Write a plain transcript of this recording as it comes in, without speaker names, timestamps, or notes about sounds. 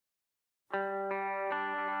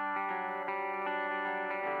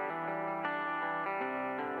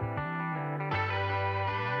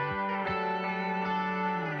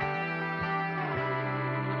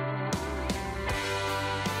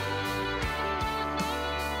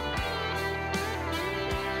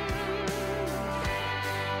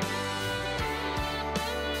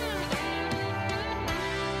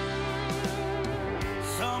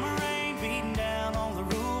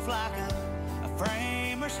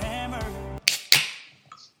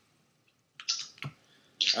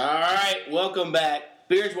All right, welcome back.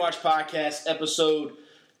 Beards Watch Podcast, episode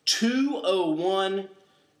 201,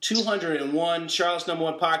 Charlotte's number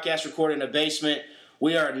one podcast, recorded in a basement.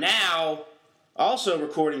 We are now also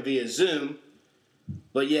recording via Zoom.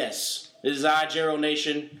 But yes, this is Gerald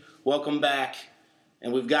Nation. Welcome back.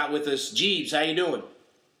 And we've got with us Jeebs. How you doing?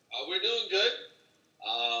 We're doing good.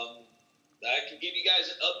 I can give you guys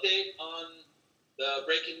an update on the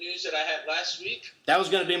breaking news that I had last week. That was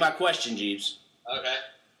going to be my question, Jeebs. Okay.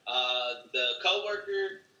 The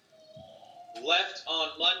coworker left on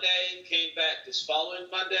Monday, came back this following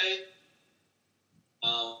Monday.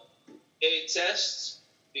 A test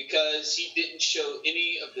because he didn't show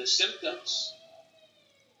any of the symptoms.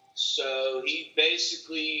 So he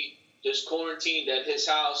basically just quarantined at his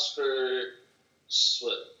house for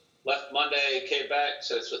left Monday, came back.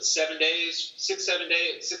 So it's 7 days, 6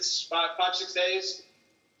 days.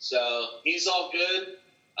 So he's all good.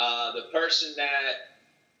 The person that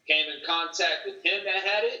came in contact with him that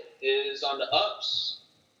had it is on the ups.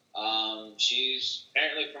 She's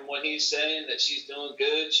apparently, from what he's saying, that she's doing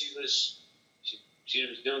good. She was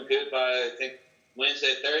doing good by, I think,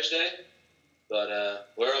 Wednesday, Thursday. But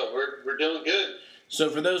we're doing good. So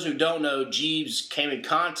for those who don't know, Jeebs came in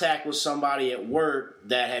contact with somebody at work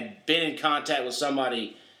that had been in contact with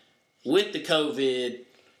somebody with the COVID.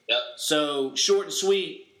 Yep. So short and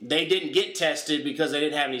sweet, they didn't get tested because they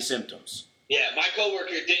didn't have any symptoms. Yeah, my coworker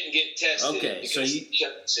didn't get tested. Okay, so you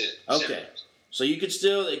okay, so you could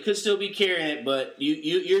still be carrying it, but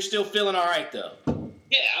you're still feeling all right though.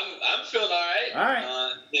 Yeah, I'm feeling all right. All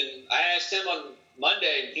right. Then I asked him on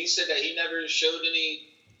Monday, and he said that he never showed any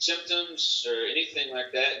symptoms or anything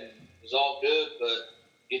like that, and it was all good. But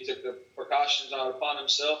he took the precautions upon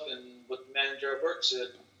himself, and what the manager at work said.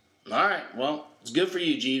 All right. Well, it's good for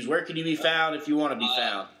you, Jeebs. Where can you be found if you want to be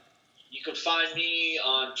found? You can find me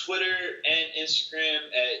on Twitter and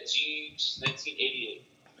Instagram at Jeebs1988.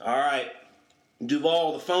 All right.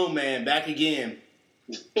 Duvall, the phone man, back again.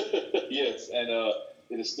 Yes, and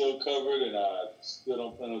it is still covered, and I still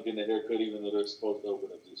don't plan on getting a haircut, even though they're supposed to open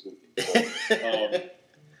up this weekend. So,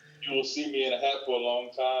 you will see me in a hat for a long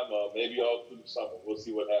time, maybe all through the summer. We'll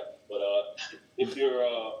see what happens. But if you're,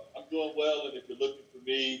 I'm doing well, and if you're looking for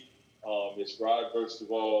me, it's Rod vs.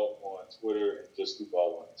 Duvall on Twitter and just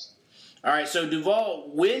Duvall on Instagram. All right, so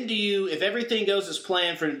Duvall, when do you, if everything goes as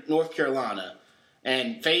planned for North Carolina,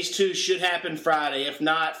 and Phase 2 should happen Friday, if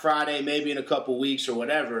not Friday, maybe in a couple weeks or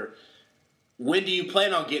whatever, when do you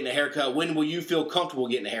plan on getting a haircut? When will you feel comfortable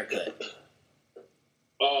getting a haircut?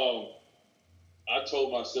 I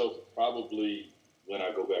told myself probably when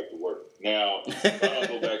I go back to work. Now, if I don't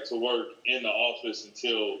go back to work in the office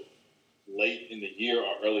until late in the year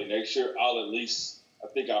or early next year, I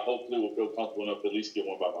hopefully will feel comfortable enough to at least get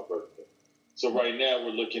one by my birthday. So right now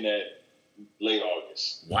we're looking at late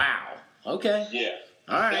August. Wow. Okay. Yeah.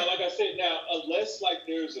 All right. Now, like I said, unless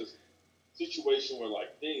there's a situation where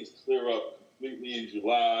things clear up completely in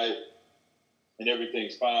July and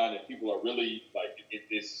everything's fine and people are really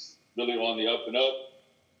it's really on the up and up,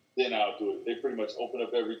 then I'll do it. They pretty much open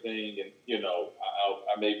up everything, and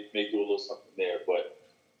I may do a little something there, but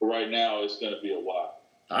for right now it's going to be a while.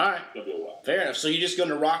 All right. It's going to be a while. Fair enough. So you're just going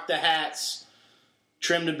to rock the hats,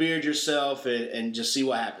 trim the beard yourself, and just see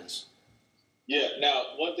what happens. Yeah.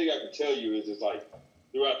 Now, one thing I can tell you is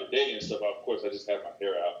throughout the day and stuff, of course, I just have my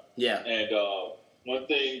hair out. Yeah. And one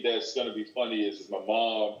thing that's going to be funny is my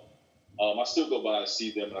mom, I still go by and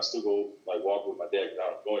see them, and I still go walk with my dad because I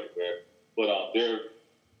don't go anywhere. But they're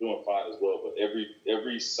doing fine as well. But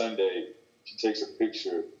every Sunday, she takes a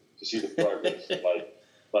picture to see the progress from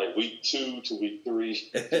like week 2 to week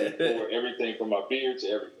 3 to week 4, everything from my beard to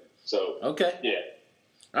everything. So okay. Yeah.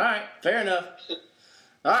 All right. Fair enough.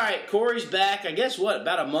 All right. Corey's back. I guess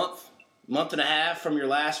about a month and a half from your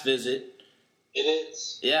last visit. It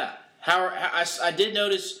is. Yeah. I did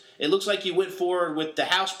notice it looks like you went forward with the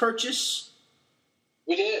house purchase.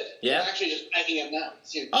 We did. Yeah. We're actually just packing up now.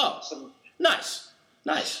 Oh, nice.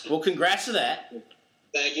 Well, congrats to that.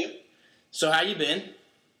 Thank you. So how you been?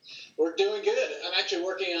 We're doing good. I'm actually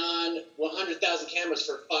working on 100,000 cameras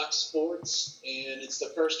for Fox Sports, and it's the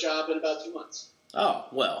first job in about 2 months. Oh,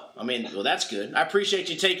 well, that's good. I appreciate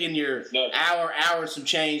you taking your hour and some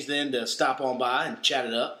change then to stop on by and chat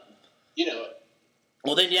it up. You know it.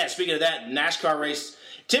 Well, then, yeah, speaking of that, NASCAR race,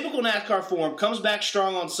 typical NASCAR form, comes back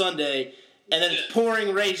strong on Sunday, and then it's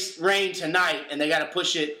pouring rain tonight, and they got to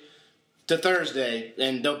push it to Thursday,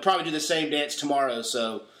 and they'll probably do the same dance tomorrow,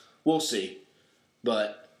 so we'll see.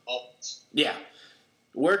 But, yeah.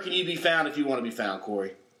 Where can you be found if you want to be found,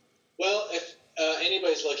 Corey? Well, if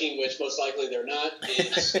anybody's looking, which most likely they're not,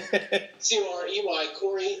 it's Corey,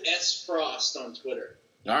 Corey S. Frost on Twitter.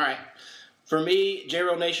 All right. For me,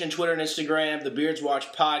 JRoll Nation, Twitter and Instagram, the Beards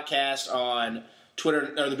Watch Podcast on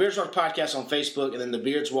Twitter, or the Beards Watch Podcast on Facebook, and then the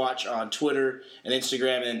Beards Watch on Twitter and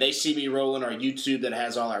Instagram. And They See Me Rolling, our YouTube that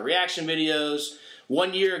has all our reaction videos.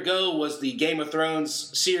 1 year ago was the Game of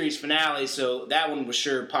Thrones series finale, so that one was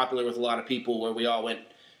sure popular with a lot of people, where we all went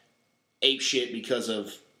apeshit because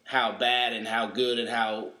of how bad and how good and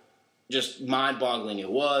how just mind-boggling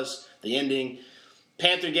it was, the ending.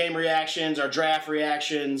 Panther game reactions, our draft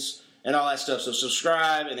reactions, and all that stuff. So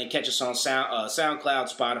subscribe and then catch us on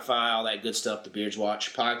SoundCloud, Spotify, all that good stuff, the Beards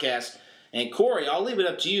Watch Podcast. And Corey, I'll leave it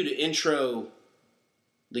up to you to intro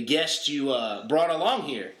the guest you brought along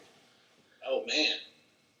here. Oh, man.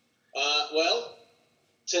 Well,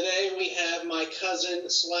 today we have my cousin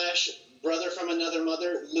 / brother from another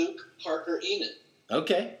mother, Luke Parker Ihnen.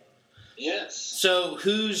 Okay. Yes. So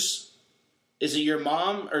is it your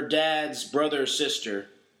mom or dad's brother or sister?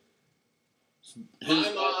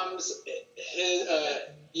 My mom's,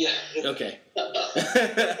 yeah. Okay.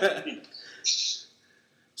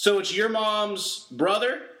 So it's your mom's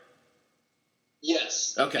brother?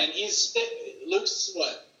 Yes. Okay. And Luke's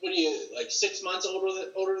what are you, like 6 months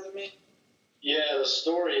older than me? Yeah, the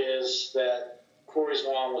story is that Corey's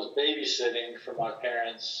mom was babysitting for my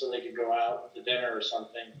parents so they could go out to dinner or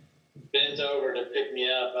something. Bent over to pick me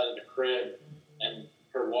up out of the crib, and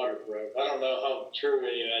her water broke. I don't know how true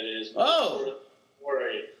any of that is. Oh.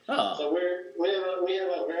 Worried. Oh. So we have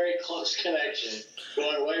a very close connection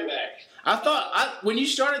going way back. I thought when you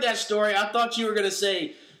started that story, I thought you were going to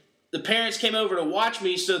say the parents came over to watch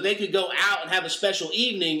me so they could go out and have a special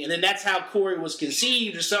evening, and then that's how Corey was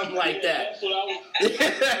conceived or something like that. That's what I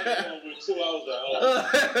was until I was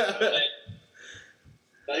at home.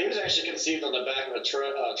 No, he was actually conceived on the back of a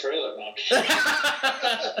trailer.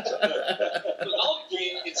 All the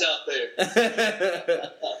ingredients out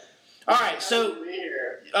there. All right, so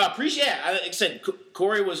appreciate. Like I said,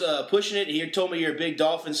 Corey was pushing it. He told me you're a big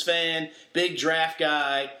Dolphins fan, big draft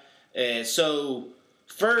guy, and so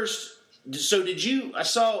first, did you? I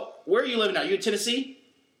saw. Where are you living now? You in Tennessee?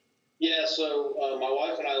 Yeah. So my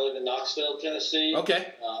wife and I live in Knoxville, Tennessee.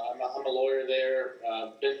 Okay. I'm a lawyer there.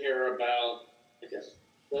 Been here about, I guess,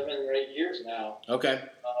 7 or 8 years now. Okay.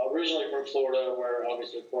 Originally from Florida, where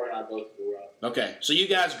obviously Corey and I both grew up. Okay. So you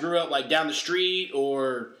guys grew up like down the street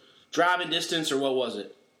or driving distance, or what was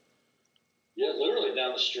it? Yeah, literally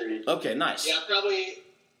down the street. Okay, nice. Yeah, probably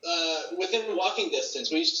within walking distance.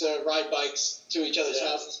 We used to ride bikes to each other's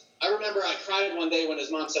houses. I remember I cried one day when his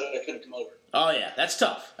mom said I couldn't come over. Oh yeah, that's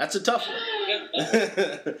tough. That's a tough one.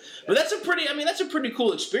 But that's a pretty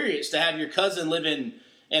cool experience to have your cousin living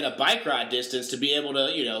in a bike ride distance, to be able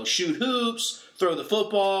to, shoot hoops, throw the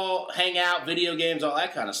football, hang out, video games, all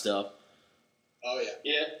that kind of stuff. Oh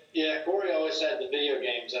yeah. Yeah. Corey always had the video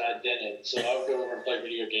games and I didn't, so I would go over and play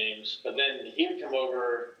video games. But then he would come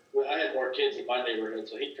over. I had more kids in my neighborhood,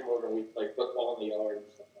 so he'd come over and we'd play football in the yard and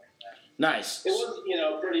stuff like that. Nice. It was,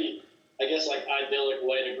 pretty, I guess, like idyllic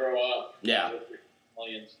way to grow up. Yeah. With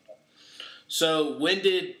millions. So when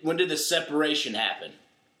did the separation happen?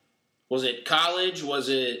 Was it college? Was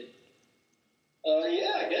it?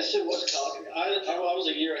 Yeah, I guess it was college. I was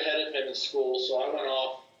a year ahead of him in school, so I went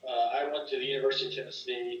off. I went to the University of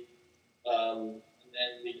Tennessee, and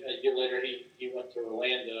then a year later he went to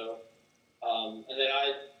Orlando, and then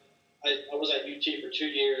I was at UT for 2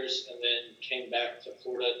 years, and then came back to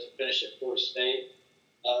Florida to finish at Florida State.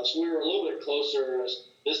 So we were a little bit closer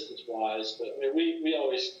distance-wise, but we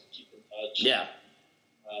always keep in touch. Yeah.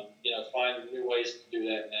 Find new ways to do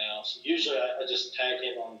that now. So usually I just tag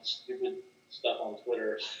him on stupid stuff on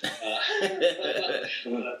Twitter.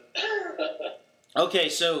 Okay,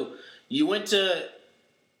 so you went to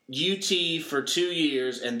UT for 2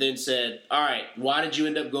 years and then said, all right, why did you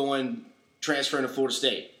end up transferring to Florida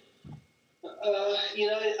State?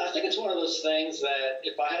 I think it's one of those things that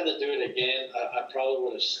if I had to do it again, I probably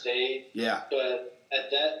would have stayed. Yeah. But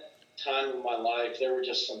at that time of my life, there were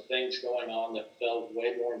just some things going on that felt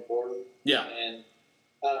way more important. Yeah. And,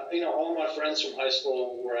 all my friends from high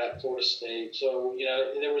school were at Florida State. So,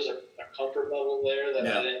 there was a comfort level there that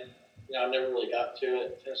I didn't I never really got to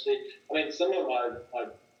it in Tennessee. I mean, some of my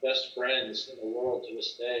best friends in the world to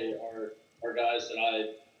this day are guys that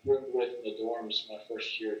I roomed with in the dorms my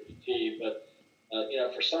first year at UT. But,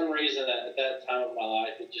 for some reason at that time of my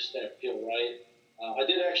life, it just didn't feel right. I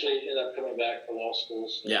did actually end up coming back for law school.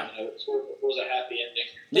 So, it was a happy ending.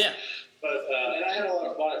 Yeah. But and I had a lot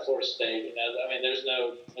of fun at Florida State. I mean, there's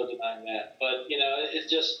no denying that. But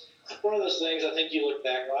it's just one of those things. I think you look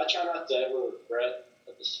back on. I try not to ever regret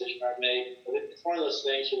a decision I made, but it's one of those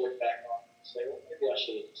things you look back on and say, well, maybe I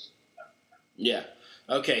should have just. Yeah.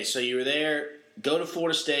 Okay. So you were there. Go to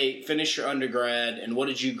Florida State. Finish your undergrad, and what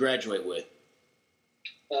did you graduate with?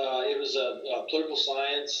 It was political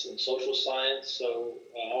science and social science. So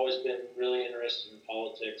I've always been really interested in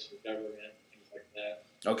politics and government, things like that.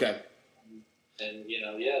 Okay. And,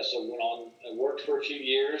 so went on and worked for a few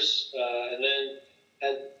years, and then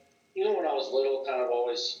had, when I was little, kind of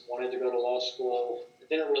always wanted to go to law school. It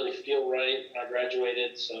didn't really feel right when I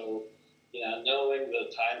graduated, so, knowing the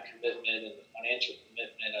time commitment and the financial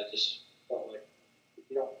commitment, I just felt like if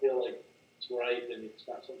you don't feel like it's right, then it's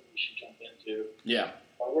not something you should jump into. Yeah.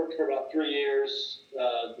 I worked for about 3 years,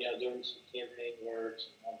 doing some campaign work,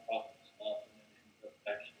 some nonprofit stuff, and then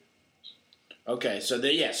back here. Okay, so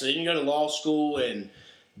then you go to law school, and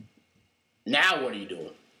now what are you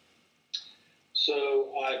doing?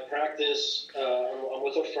 So I practice. I'm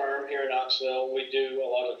with a firm here in Knoxville. We do a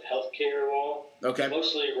lot of healthcare law. Okay.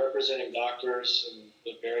 Mostly representing doctors and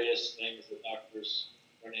the various things that doctors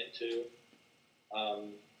run into.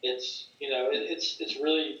 It's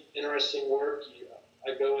really interesting work.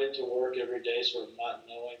 I go into work every day sort of not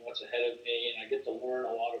knowing what's ahead of me, and I get to learn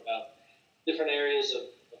a lot about different areas of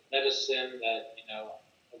medicine that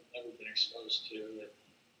I've never been exposed to. And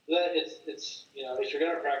that it's if you're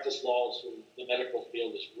going to practice law, the medical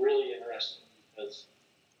field is really interesting because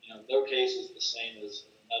no case is the same as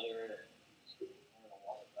another. And you learn a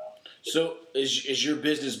lot about. So is your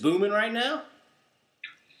business booming right now?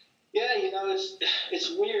 Yeah, it's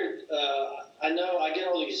weird. I know I get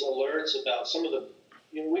all these alerts about some of the.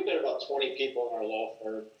 We've got about 20 people in our law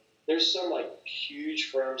firm. There's some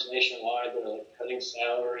huge firms nationwide that are cutting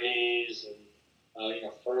salaries and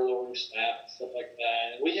furloughing staff and stuff like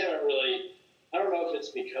that. And we haven't really. I don't know if it's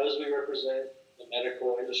because we represent the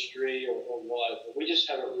medical industry or what, but we just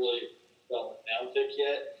haven't really felt a downtick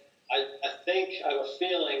yet. I think I have a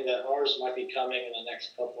feeling that ours might be coming in the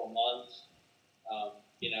next couple of months.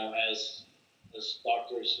 As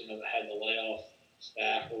doctors that had to lay off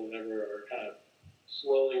staff or whatever are kind of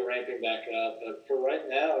slowly ramping back up. But for right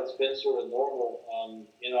now, it's been sort of normal.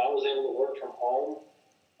 I was able to work from home.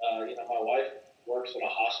 My wife works at a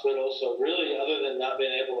hospital, so really, other than not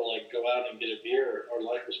being able to go out and get a beer, our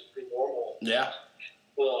life was pretty normal. Yeah.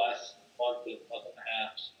 For the last month and a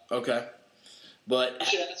half. So. Okay. But you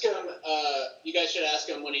should ask him. You guys should ask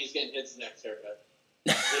him when he's getting his next haircut.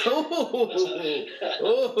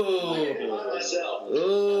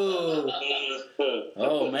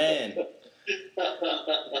 Oh man.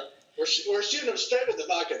 We're shooting him straight with the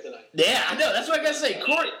vodka tonight. Yeah, I know. That's what I gotta say.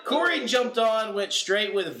 Corey jumped on, went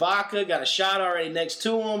straight with vodka, got a shot already next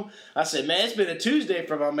to him. I said, man, it's been a Tuesday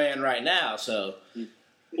for my man right now. So.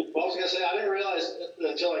 Well, I was gonna say I didn't realize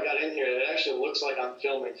until I got in here that it actually looks like I'm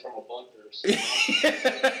filming from a bunker. So.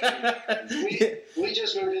 we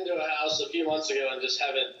just moved into a house a few months ago and just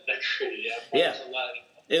haven't decorated yet. Yeah.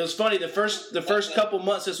 It was funny. The first couple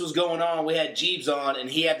months this was going on, we had Jeebs on, and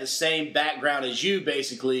he had the same background as you,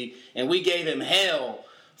 basically, and we gave him hell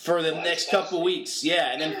for the next couple weeks.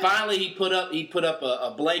 Yeah, and then finally he put up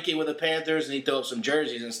a blanket with the Panthers, and he threw up some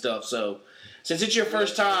jerseys and stuff. So since it's your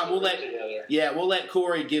first time, we'll let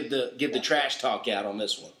Corey give the trash talk out on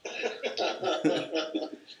this one.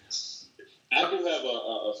 I do have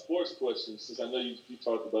a sports question since I know you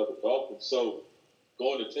talked about the Dolphins. So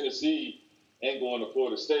going to Tennessee and going to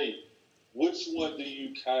Florida State, which one do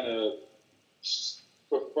you kind of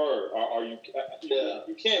prefer? Are you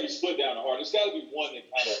you can't be split down the heart. There's got to be one that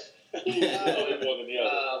kind of more than the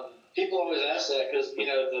other. People always ask that because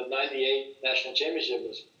the '98 national championship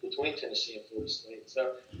was between Tennessee and Florida State.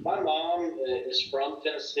 So my mom is from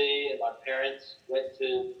Tennessee, and my parents went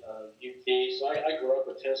to UT. So I grew up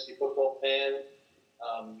a Tennessee football fan.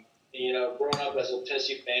 Growing up as a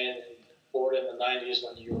Tennessee fan in Florida in the '90s,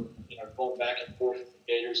 when you were going back and forth with the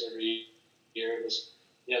Gators every year, it was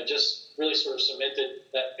just really sort of cemented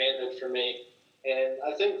that fanhood for me. And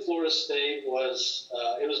I think Florida State was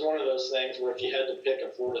it was one of those things where if you had to pick a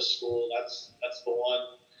Florida school, that's the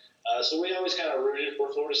one. So we always kind of rooted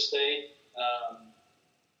for Florida State.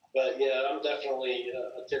 But yeah, I'm definitely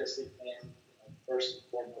a Tennessee fan first and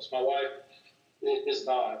foremost. My wife is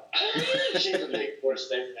not. She's a big Florida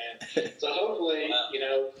State fan. So hopefully,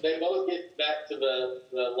 they both get back to the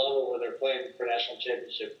level where they're playing for national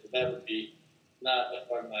championships. But that would be not a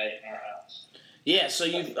fun night in our house. Yeah, so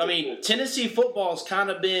Tennessee football's kind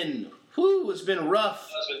of been, it's been rough.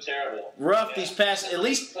 It's been terrible. Rough these past, at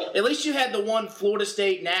least you had the one Florida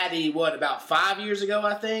State natty, about 5 years ago,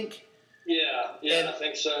 I think? Yeah, I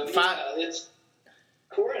think so.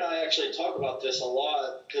 Corey and I actually talk about this a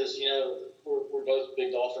lot because, we're both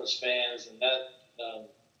big Dolphins fans, and that,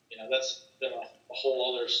 that's been a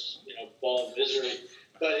whole other, ball of misery.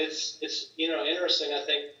 But it's interesting. I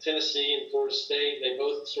think Tennessee and Florida State, they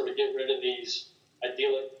both sort of get rid of these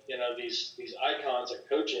idyllic, these icons at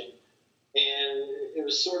coaching, and it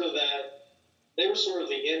was sort of that. They were sort of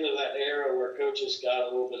the end of that era where coaches got a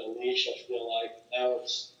little bit of leash. I feel like now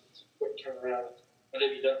it's a quick turnaround. What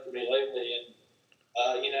have you done for me lately? And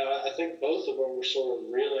I think both of them were sort of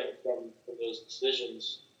reeling from those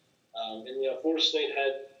decisions. And Florida State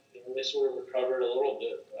had, they sort of recovered a little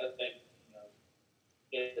bit. But I think,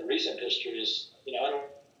 in the recent history is, I don't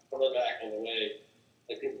look back all the way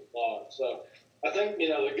like people thought. So I think,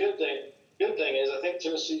 the good thing is I think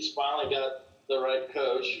Tennessee's finally got the right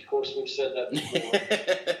coach. Of course, we've said that before.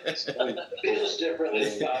 It feels different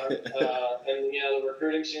this time. And, the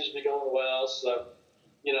recruiting seems to be going well. So,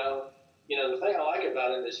 the thing I like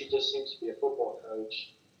about him is he just seems to be a football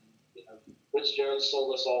coach. Rich Jones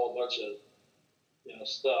sold us all a bunch of,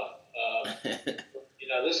 stuff.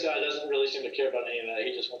 This guy doesn't really seem to care about any of that.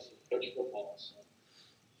 He just wants to coach football. So.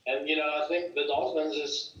 And, I think the Dolphins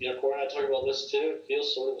is, Corey and I talk about this too. It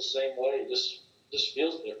feels sort of the same way. It just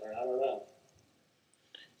feels different. I don't know.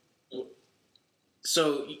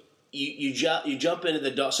 So you jump into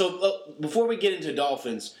the Dolphins. So before we get into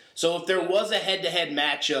Dolphins, so if there was a head-to-head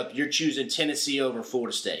matchup, you're choosing Tennessee over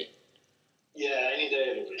Florida State? Yeah, any day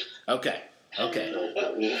of the week. Okay.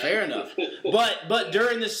 Fair enough. But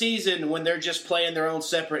during the season, when they're just playing their own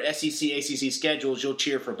separate SEC, ACC schedules, you'll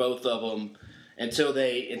cheer for both of them until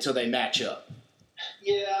they match up.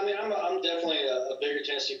 Yeah, I'm definitely a bigger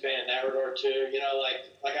Tennessee fan in that regard too.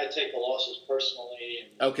 Like I take the losses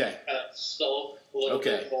personally and kind of sulk a little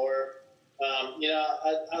bit more.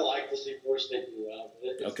 I like to see Florida State do well.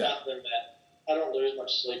 It's nothing that I don't lose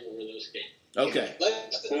much sleep over those games. Okay.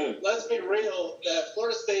 Let's be real. That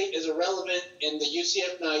Florida State is irrelevant, and the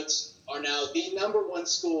UCF Knights are now the number one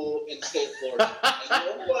school in the state of Florida,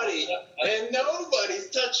 and nobody's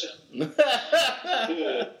touching them.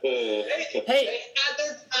 They had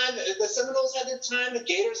their time. The Seminoles had their time. The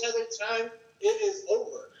Gators had their time. It is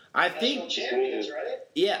over. I think champions, right?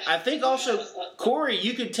 Yeah, I think also, Corey,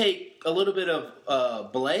 you could take a little bit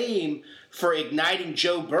of blame for igniting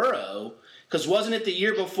Joe Burrow. Because wasn't it the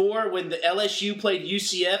year before when the LSU played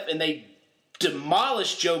UCF and they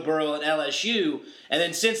demolished Joe Burrow at LSU, and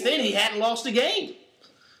then since then he hadn't lost a game?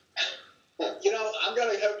 I'm going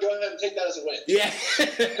to go ahead and take that as a win. Yeah.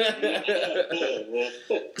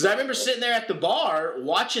 Because I remember sitting there at the bar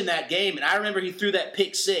watching that game, and I remember he threw that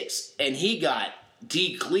pick six, and he got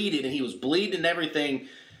decleated, and he was bleeding and everything.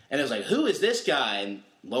 And it was like, who is this guy? And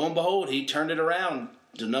lo and behold, he turned it around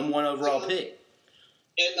to number one overall pick.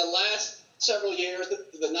 In the last several years,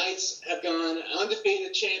 the Knights have gone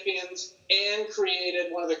undefeated champions and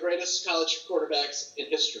created one of the greatest college quarterbacks in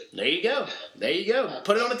history. There you go.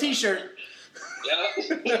 Put it on a T-shirt.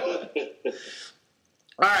 Yeah.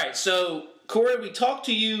 All right, so, Corey, we talked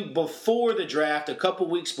to you before the draft, a couple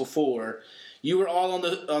weeks before. You were all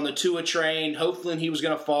on the Tua train, hoping he was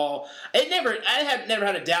going to fall. I had never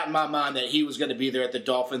had a doubt in my mind that he was going to be there at the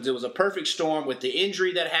Dolphins. It was a perfect storm with the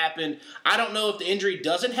injury that happened. I don't know if the injury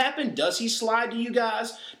doesn't happen. Does he slide to you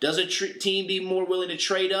guys? Does a team be more willing to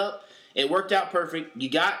trade up? It worked out perfect. You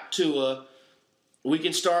got Tua. We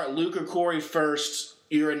can start Luke or Corey first.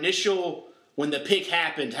 Your initial, when the pick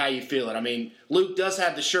happened, how you feeling? Luke does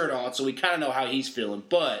have the shirt on, so we kind of know how he's feeling.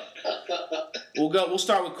 But we'll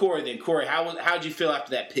start with Corey then. Corey, how'd you feel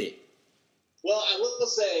after that pick? Well, I will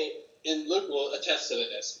say, and Luke will attest to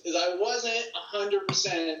this, is I wasn't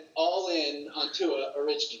 100% all in on Tua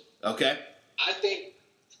originally. Okay. I think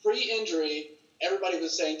pre-injury, everybody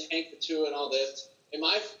was saying tank for Tua and all this. And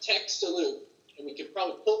my text to Luke, and we could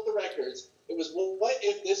probably pull up the records, it was, well, what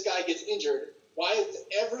if this guy gets injured? Why is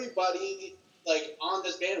everybody on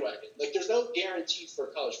this bandwagon? There's no guarantee for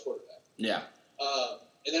a college quarterback. Yeah.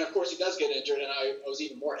 And then, of course, he does get injured, and I was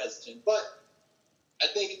even more hesitant. But I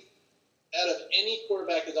think out of any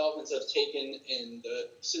quarterback the Dolphins have taken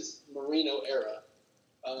since Marino era,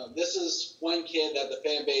 this is one kid that the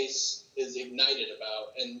fan base is ignited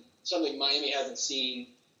about, and something Miami hasn't seen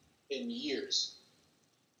in years.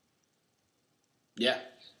 Yeah.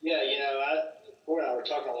 Yeah, Corey and I were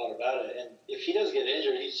talking a lot about it, and if he does get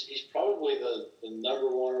injured, he's probably the number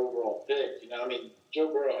one overall pick. I mean,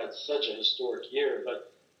 Joe Burrow had such a historic year,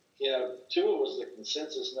 but Tua was the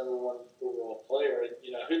consensus number one overall player. And,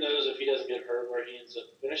 who knows if he doesn't get hurt where he ends up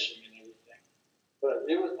finishing and everything. But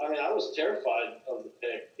I was terrified of the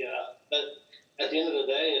pick. But at the end of the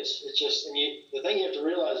day, it's just, and the thing you have to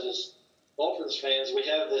realize is, Dolphins fans, we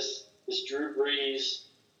have this Drew Brees,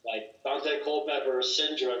 like Dante Culpepper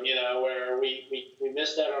syndrome, where we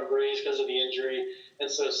missed out on Brees because of the injury. And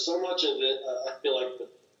so much of it, I feel like the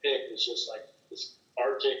pick is just like this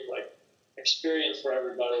Arctic, experience for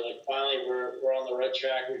everybody. Like, finally, we're on the right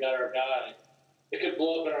track. We got our guy. It could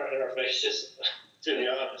blow up in our faces, to be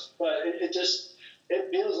honest. But it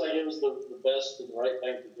feels like it was the best and the right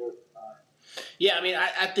thing to do at the time. Yeah, I mean,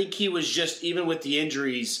 I think he was just, even with the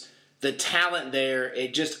injuries, the talent there,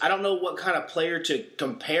 I don't know what kind of player to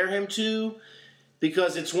compare him to,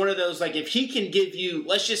 because it's one of those, if he can give you,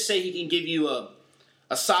 let's just say he can give you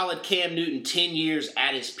a solid Cam Newton 10 years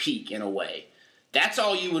at his peak in a way. That's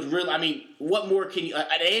all you would really, I mean, what more can you,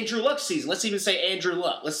 an Andrew Luck season, let's even say Andrew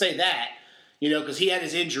Luck, let's say that, because he had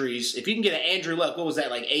his injuries. If you can get an Andrew Luck, what was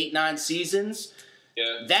that, 8, 9 seasons?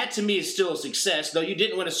 Yeah. That to me is still a success, though you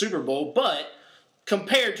didn't win a Super Bowl, but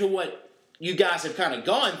compared to what you guys have kind of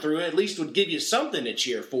gone through, at least would give you something to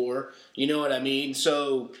cheer for, you know what I mean?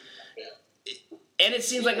 So, and it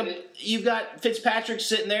seems like you've got Fitzpatrick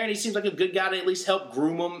sitting there, and he seems like a good guy to at least help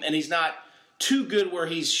groom him, and he's not too good where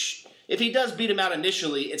if he does beat him out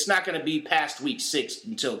initially, it's not going to be past week 6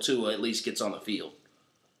 until Tua at least gets on the field.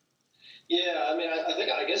 Yeah, I mean,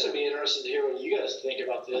 I guess it'd be interesting to hear what you guys think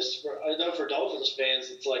about this. I know for Dolphins fans,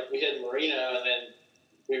 it's like we had Marino, and then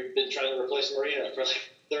we've been trying to replace Marino for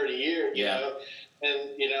 30 years, you know.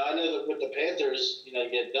 And, I know that with the Panthers, you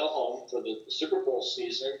get Delhomme for the Super Bowl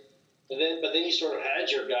season, but then you sort of had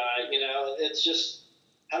your guy, it's just,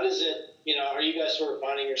 how does it, are you guys sort of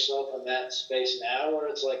finding yourself in that space now where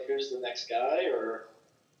it's like, who's the next guy, or?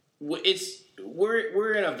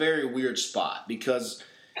 We're in a very weird spot because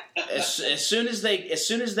as soon as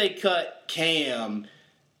they cut Cam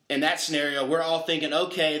in that scenario, we're all thinking,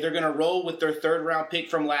 okay, they're going to roll with their 3rd round pick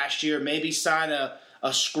from last year, maybe sign a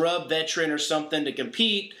scrub veteran or something to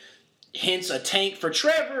compete, hence a tank for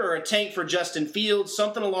Trevor or a tank for Justin Fields,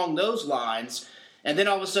 something along those lines. And then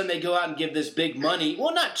all of a sudden they go out and give this big money.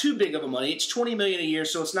 Well, not too big of a money. It's $20 million a year,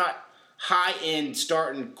 so it's not high-end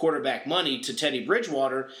starting quarterback money to Teddy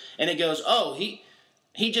Bridgewater. And it goes, oh, he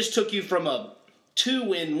just took you from a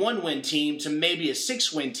 2-win, 1-win team to maybe a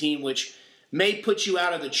 6-win team, which may put you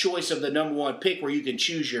out of the choice of the number 1 pick where you can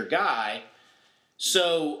choose your guy.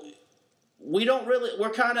 So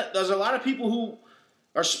we're kind of, there's a lot of people who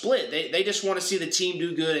are split. They just want to see the team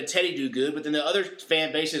do good and Teddy do good, but then the other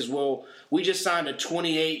fan base is, well, we just signed a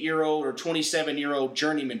 28-year-old or 27-year-old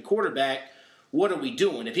journeyman quarterback. What are we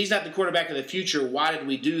doing? If he's not the quarterback of the future, why did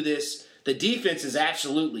we do this? The defense is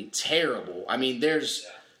absolutely terrible. I mean, there's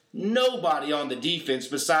nobody on the defense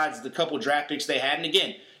besides the couple draft picks they had. And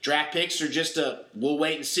again, draft picks are just we'll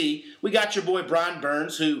wait and see. We got your boy Brian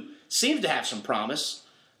Burns, who seems to have some promise.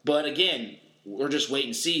 But again, we're just wait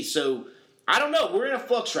and see. So I don't know. We're in a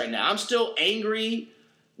flux right now. I'm still angry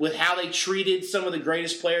with how they treated some of the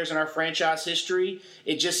greatest players in our franchise history.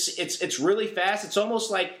 It's really fast. It's almost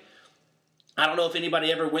like, I don't know if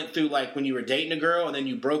anybody ever went through when you were dating a girl and then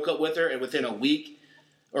you broke up with her and within a week,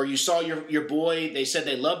 or you saw your boy, they said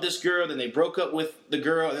they loved this girl, then they broke up with the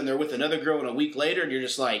girl, and then they're with another girl and a week later, and you're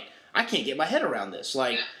just like, I can't get my head around this.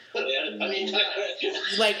 I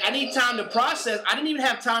need time to process. I didn't even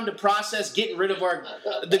have time to process getting rid of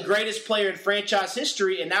the greatest player in franchise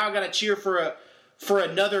history, and now I got to cheer for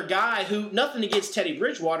another guy who, nothing against Teddy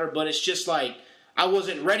Bridgewater, but it's just I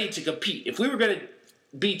wasn't ready to compete. If we were going to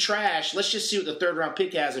be trash, let's just see what the 3rd round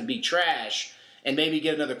pick has and be trash and maybe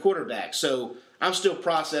get another quarterback. So I'm still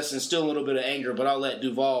processing, still a little bit of anger, but I'll let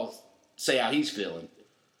Duvall say how he's feeling.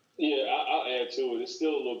 Yeah, I'll add to it. It's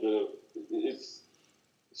still a little bit of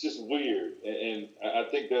it's just weird, and I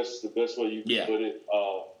think that's the best way you can put it.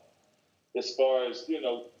 As far as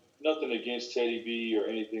nothing against Teddy B or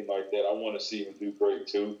anything like that. I want to see him do great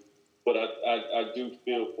too, but I do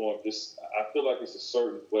feel for him. I feel like it's a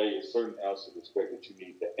certain way, a certain ounce of respect that you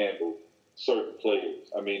need to handle certain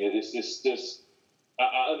players. I mean, it's just.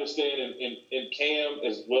 I understand in Cam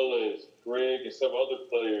as well as Greg and some other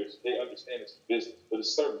players, they understand it's business, but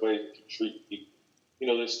there's certain ways that you treat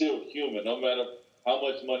people. They're still human. No matter how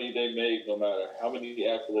much money they make, no matter how many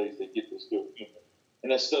accolades they get, they're still human.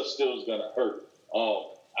 And that stuff still is going to hurt.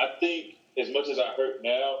 I think as much as I hurt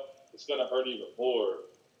now, it's going to hurt even more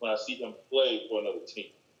when I see him play for another team.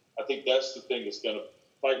 I think that's the thing that's going to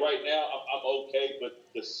like right now, I'm okay. But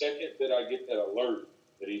the second that I get that alert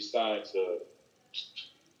that he's signed to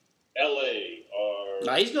L.A. or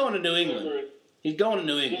no, he's going to New England. He's going to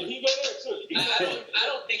New England. He go there too. I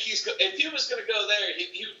don't think he's. If he was going to go there,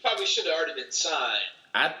 he probably should have already been signed.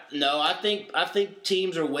 I think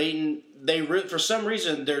teams are waiting. For some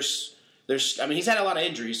reason there's. I mean, he's had a lot of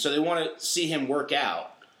injuries, so they want to see him work out.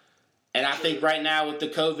 And I think right now with the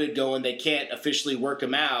COVID going, they can't officially work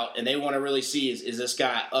him out, and they want to really see is this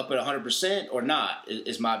guy up at 100% or not?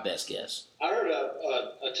 Is my best guess. I heard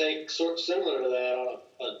a take sort of similar to that on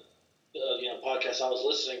a podcast I was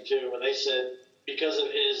listening to, when they said because of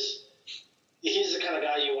he's the kind of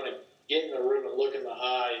guy you want to get in the room and look in the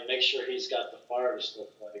eye and make sure he's got the fire to still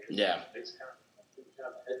play. Yeah. He's kind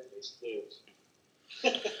of a head case too.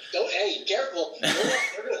 Hey, careful. They're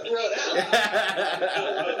going to throw it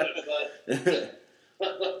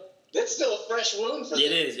out. That's still a fresh wound for them.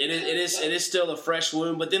 It is still a fresh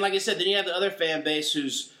wound. But then, like I said, then you have the other fan base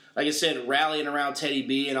who's, like I said, rallying around Teddy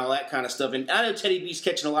B and all that kind of stuff. And I know Teddy B's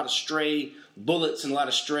catching a lot of stray bullets and a lot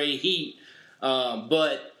of stray heat.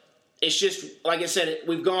 But it's just, like I said,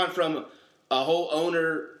 we've gone from a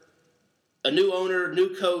new owner,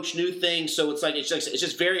 new coach, new thing. So it's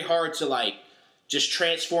just very hard to just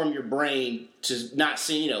transform your brain to not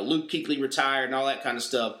see, Luke Kuechly retired and all that kind of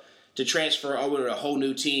stuff, to transfer over to a whole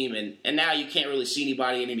new team. And now you can't really see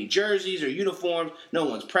anybody in any jerseys or uniforms. No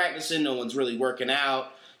one's practicing. No one's really working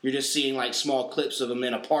out. You're just seeing small clips of them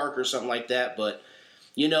in a park or something like that. But,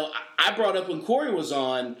 I brought up when Corey was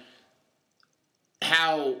on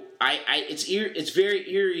how it's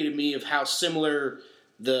very eerie to me of how similar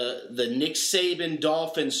the Nick Saban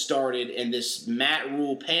Dolphins started and this Matt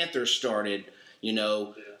Rule Panthers started.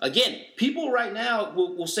 Again, people right now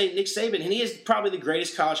will say Nick Saban, and he is probably the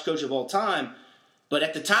greatest college coach of all time. But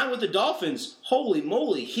at the time with the Dolphins, holy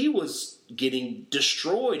moly, he was getting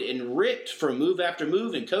destroyed and ripped for move after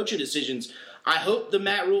move and coaching decisions. I hope the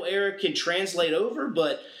Matt Rule era can translate over,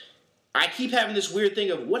 but I keep having this weird thing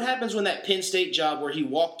of what happens when that Penn State job where he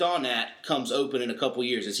walked on at comes open in a couple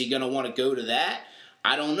years. Is he going to want to go to that?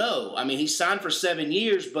 I don't know. I mean, he signed for 7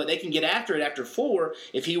 years, but they can get after it after 4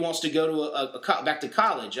 if he wants to go to back to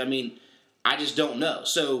college. I mean, I just don't know.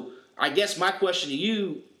 So I guess my question to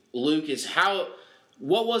you, Luke, is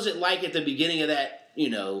what was it like at the beginning of that,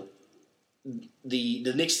 the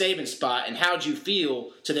Nick Saban spot, and how did you feel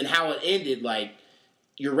to then how it ended,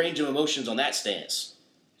 your range of emotions on that stance?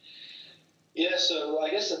 Yeah, so I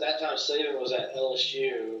guess at that time Saban was at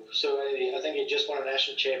LSU, so I think he just won a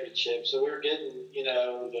national championship. So we were getting,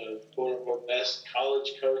 the quote unquote best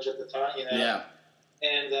college coach at the time, Yeah.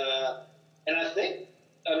 And I think,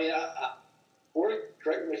 Corey,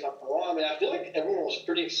 correct me if I'm wrong. I feel like everyone was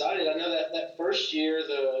pretty excited. I know that first year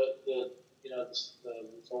the results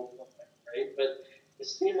weren't that great, but it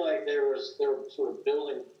seemed like they were sort of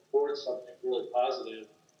building towards something really positive.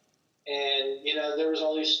 And, there was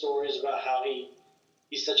all these stories about how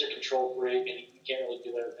he's such a control freak and he can't really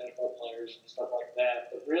do that with NFL players and stuff like that.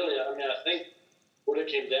 But really, I think what it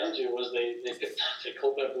came down to was they picked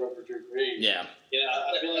Culpepper over Drew Brees. Yeah.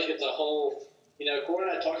 I feel like it's a whole, Corey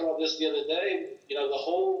and I talked about this the other day. The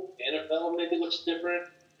whole NFL maybe looks different.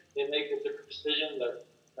 They make a different decision.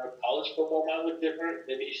 College football might look different.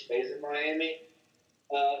 Maybe he stays in Miami.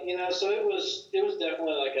 So it was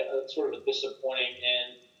definitely a sort of a disappointing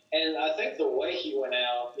end. And I think the way he went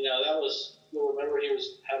out, that was, you'll remember he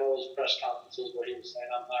had all those press conferences where he was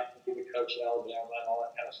saying, I'm not going to be the coach at Alabama and all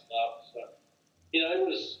that kind of stuff. So, it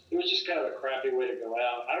was just kind of a crappy way to go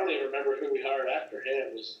out. I don't even remember who we hired after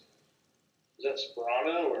him. Was that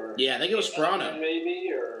Sperano or? Yeah, I think it was Sperano.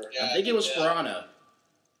 Maybe, or? Yeah, I think it was Sperano.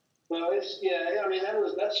 Well,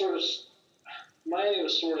 that sort of, Miami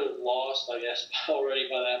was sort of lost, I guess, already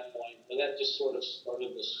by that point. But that just sort of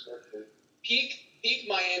started this circle. Peak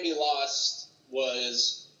Miami lost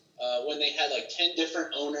was when they had 10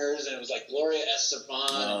 different owners, and it was Gloria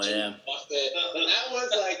Estefan and Jimmy Buffett. That was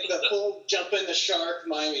the full jump in the shark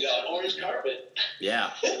Miami Dolphins. Orange carpet.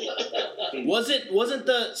 Yeah. Wasn't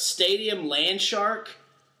the stadium Land Shark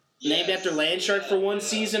named after Land Shark for one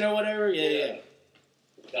season or whatever? Yeah.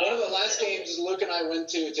 One of the last games Luke and I went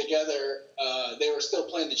to together, they were still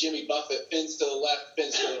playing the Jimmy Buffett, fins to the left,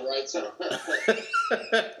 fins to the right.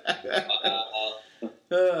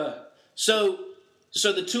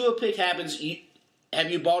 So the Tua pick happens. Have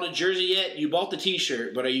you bought a jersey yet? You bought the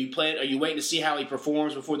T-shirt, but are you waiting to see how he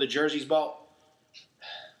performs before the jersey's bought?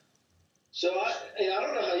 So I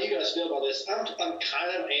don't know how you guys feel about this. I'm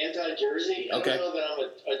kind of anti-jersey. Okay. I don't know that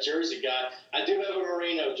I'm a jersey guy. I do have a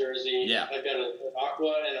Merino jersey. Yeah. I've got an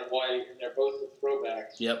aqua and a white, and they're both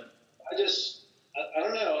throwbacks. Yep. I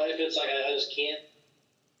don't know if it's I just can't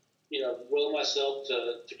will myself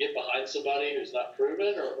to get behind somebody who's not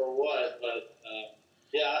proven or what. But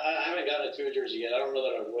yeah, I haven't gotten a Tua jersey yet. I don't know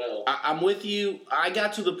that I will. I'm with you. I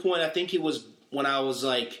got to the point, I think it was when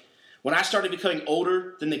I started becoming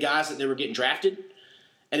older than the guys that they were getting drafted.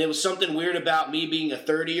 And it was something weird about me being a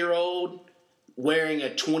 30-year-old wearing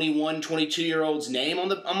a 21, 22-year-old's name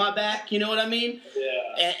on my back. You know what I mean?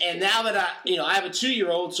 Yeah. And now that I have a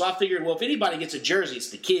 2-year-old, so I figured, well, if anybody gets a jersey, it's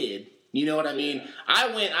the kid. You know what I mean? Yeah.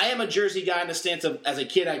 I am a jersey guy in the stance of, as a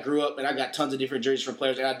kid, I grew up and I got tons of different jerseys from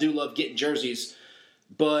players, and I do love getting jerseys.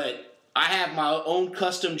 But I have my own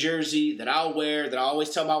custom jersey that I'll wear, that I always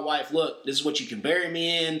tell my wife, look, this is what you can bury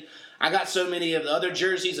me in. I got so many of the other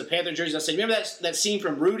jerseys, the Panther jerseys. I said, remember that scene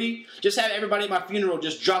from Rudy? Just have everybody at my funeral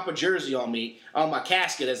just drop a jersey on me, on my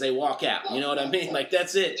casket as they walk out. You know what I mean? Like,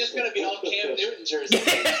 that's it. It's just going to be all Cam Newton jerseys.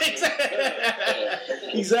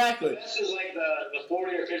 Exactly. This is like the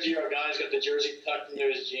 40 or 50-year-old guy's got the jersey tucked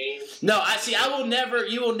into his jeans. No,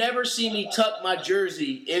 you will never see me tuck my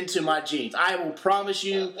jersey into my jeans. I will promise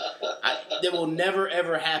you that will never,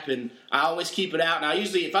 ever happen. I always keep it out. Now,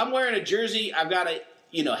 usually, if I'm wearing a jersey, I've got to,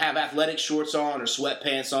 have athletic shorts on or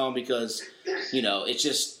sweatpants on because, it's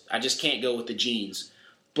just, I just can't go with the jeans.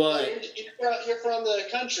 But you're from the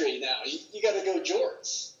country now. You got to go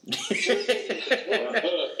jorts.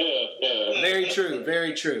 Very true,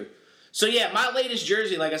 very true. So yeah, my latest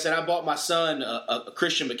jersey, like I said, I bought my son a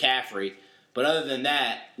Christian McCaffrey. But other than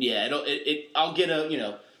that, yeah, I'll get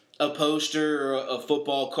a poster or a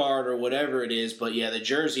football card or whatever it is. But yeah, the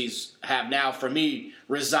jerseys have now for me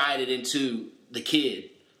resided into the kid.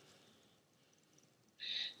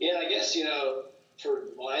 Yeah, I guess for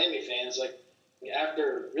Miami fans,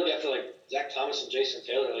 after Zach Thomas and Jason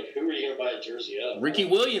Taylor, who are you going to buy a jersey of? Ricky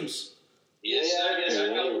Williams. Yes, yeah, I guess I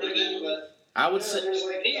know Ricky, but I would say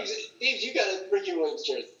Steve, you got a Ricky Williams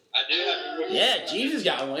jersey. I do have a Ricky Jeebs has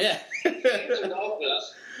got one. Yeah.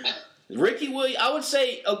 Ricky Williams. I would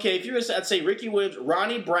say I'd say Ricky Williams,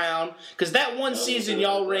 Ronnie Brown, because that one season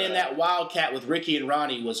y'all ran that Wildcat with Ricky and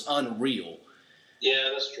Ronnie was unreal. Yeah,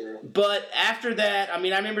 that's true. But after that, I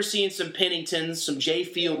remember seeing some Penningtons, some Jay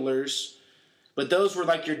Fieldlers, but those were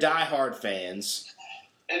like your diehard fans.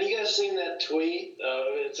 Have you guys seen that tweet?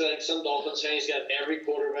 It's like some Dolphins fan. He's got every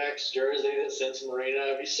quarterback's jersey that since Marino.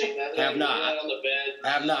 Have you seen that? Have not. On the bed. I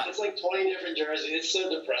have not. It's like 20 different jerseys. It's so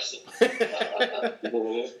depressing.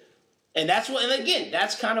 And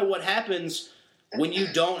that's kind of what happens when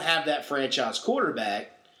you don't have that franchise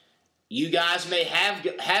quarterback. You guys may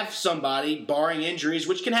have somebody, barring injuries,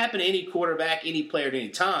 which can happen to any quarterback, any player at any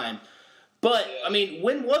time. But,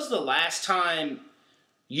 when was the last time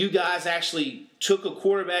you guys actually took a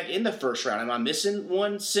quarterback in the first round? Am I missing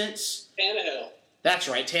one since? Tannehill. That's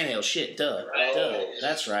right, Tannehill. Shit, duh. Right. Duh.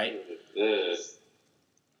 That's right. Yes.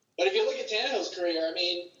 But if you look at Tannehill's career,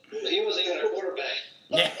 he wasn't even a quarterback.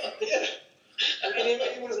 Yeah. Yeah.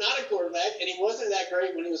 He was not a quarterback, and he wasn't that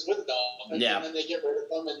great when he was with the Dolphins. Yeah. And then they get rid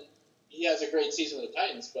of him, and he has a great season with the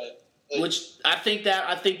Titans. But Which I think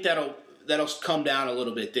that'll come down a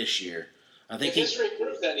little bit this year. I think if history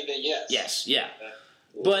proves anything, yes. Yes, yeah.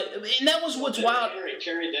 But and that was what's wild. Henry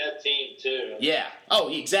carried that team too. Yeah. Oh,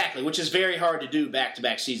 exactly. Which is very hard to do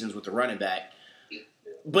back-to-back seasons with the running back.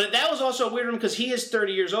 But that was also a weird one because he is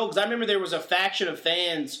 30 years old. Because I remember there was a faction of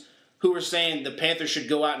fans who were saying the Panthers should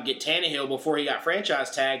go out and get Tannehill before he got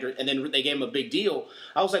franchise tagged, and then they gave him a big deal.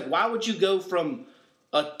 I was like, why would you go from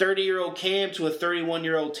a 30-year-old Cam to a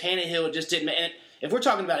 31-year-old Tannehill? It just didn't. And if we're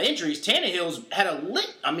talking about injuries, Tannehill's had a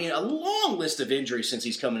long list of injuries since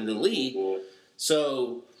he's come into the league.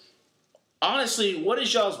 So, honestly, what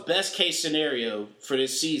is y'all's best case scenario for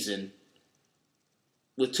this season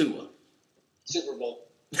with Tua? Super Bowl.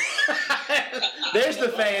 There's the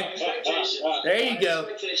fan. There you go.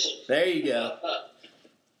 There you go.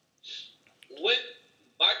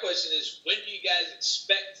 My question is, when do you guys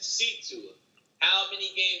expect to see Tua? How many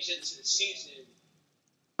games into the season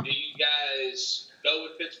do you guys go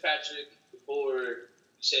with Fitzpatrick before you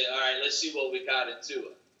say, all right, let's see what we got in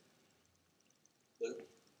Tua?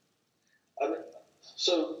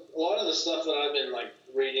 So a lot of the stuff that I've been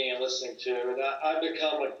reading and listening to, and I've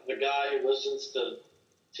become the guy who listens to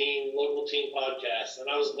local team podcasts, and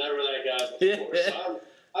I was never that guy before. So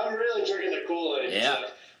I'm really drinking the Kool-Aid. Yeah.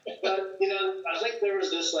 So. But I think there was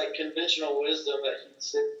this conventional wisdom that he'd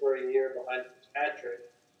sit for a year behind Patrick.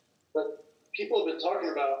 But people have been talking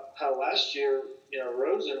about how last year,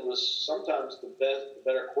 Rosen was sometimes the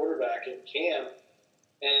better quarterback in camp.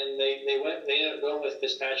 And they ended up going with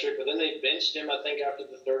Fitzpatrick, but then they benched him, I think, after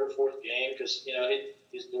the third or fourth game because,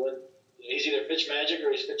 he's either Fitzmagic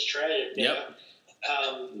or he's Fitztragic. Yep.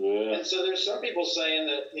 And so there's some people saying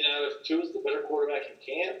that, if Tua's the better quarterback in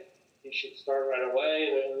camp, he should start right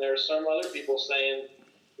away. And there are some other people saying,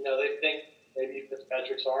 they think maybe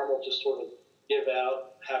Fitzpatrick's arm will just sort of give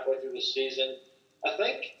out halfway through the season. I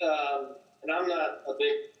think, and I'm not a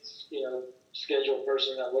big, schedule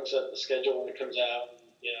person that looks at the schedule when it comes out,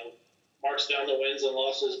 marks down the wins and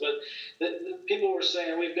losses. But the people were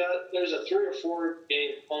saying there's a 3 or 4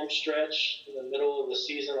 game home stretch in the middle of the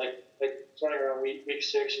season, like starting around week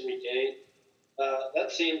 6 or week 8.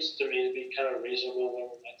 That seems to me to be kind of reasonable when we're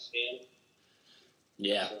not seeing.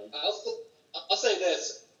 Yeah. So. I'll say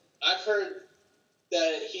this. I've heard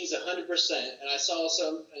that he's 100%, and I saw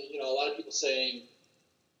some, a lot of people saying,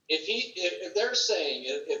 if they're saying,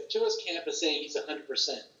 if Tua's camp is saying he's 100%,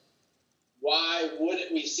 why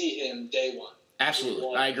wouldn't we see him day one?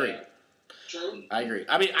 Absolutely. I agree. True. I agree.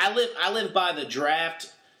 I mean, I live by the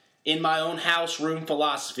draft in my own house room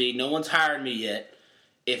philosophy. No one's hired me yet.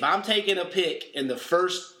 If I'm taking a pick in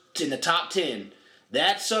the top 10,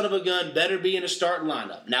 that son of a gun better be in a starting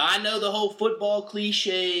lineup. Now, I know the whole football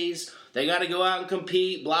cliches. They got to go out and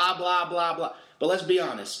compete, blah, blah, blah, blah. But let's be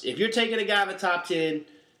honest. If you're taking a guy in the top 10,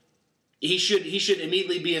 he should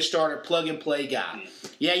immediately be a starter, plug-and-play guy.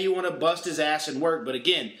 Yeah, you want to bust his ass and work. But,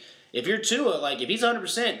 again, if you're Tua, if he's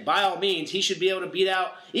 100%, by all means, he should be able to beat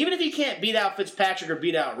out. Even if he can't beat out Fitzpatrick or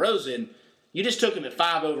beat out Rosen, you just took him at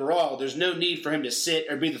 5 overall. There's no need for him to sit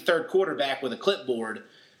or be the third quarterback with a clipboard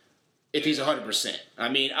if he's 100%. I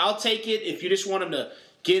mean, I'll take it if you just want him to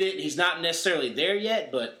get it. He's not necessarily there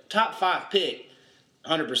yet, but top 5 pick,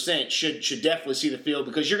 100%, should definitely see the field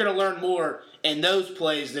because you're going to learn more in those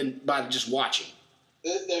plays than by just watching.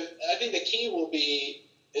 I think the key will be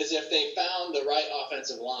is if they found the right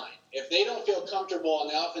offensive line. If they don't feel comfortable on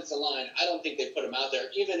the offensive line, I don't think they put him out there,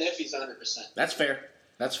 even if he's 100%. That's fair.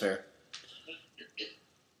 That's fair.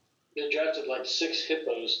 They drafted 6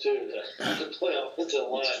 hippos, too, to play offensive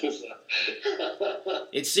line. So.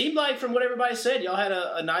 It seemed like, from what everybody said, y'all had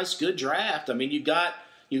a nice, good draft. I mean, you got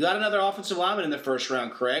another offensive lineman in the first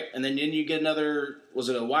round, correct? And then didn't you get another, was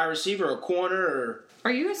it a wide receiver or a corner? Or?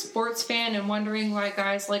 Are you a sports fan and wondering why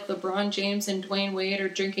guys like LeBron James and Dwayne Wade are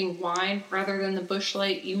drinking wine rather than the Busch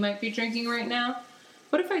Light you might be drinking right now?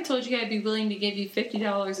 What if I told you I'd be willing to give you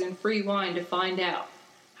 $50 in free wine to find out?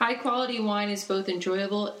 High-quality wine is both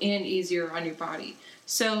enjoyable and easier on your body.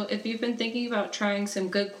 So if you've been thinking about trying some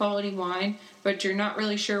good quality wine, but you're not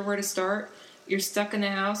really sure where to start, you're stuck in the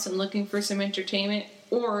house and looking for some entertainment,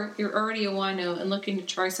 or you're already a wino and looking to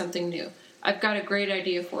try something new, I've got a great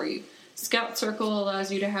idea for you. Scout Circle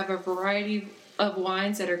allows you to have a variety of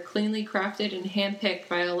wines that are cleanly crafted and handpicked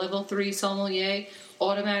by a level 3 sommelier,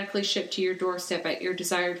 automatically shipped to your doorstep at your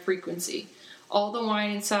desired frequency. All the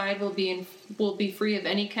wine inside will be free of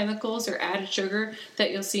any chemicals or added sugar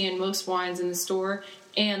that you'll see in most wines in the store,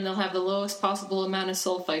 and they'll have the lowest possible amount of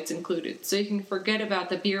sulfites included. So you can forget about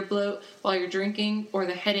the beer bloat while you're drinking or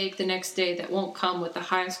the headache the next day that won't come with the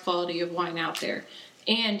highest quality of wine out there.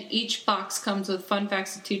 And each box comes with fun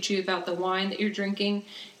facts to teach you about the wine that you're drinking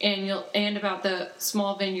and about the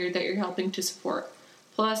small vineyard that you're helping to support.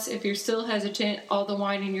 Plus, if you're still hesitant, all the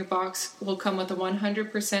wine in your box will come with a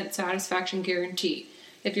 100% satisfaction guarantee.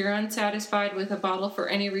 If you're unsatisfied with a bottle for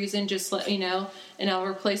any reason, just let me know, and I'll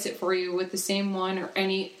replace it for you with the same one or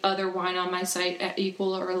any other wine on my site at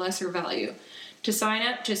equal or lesser value. To sign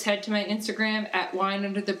up, just head to my Instagram at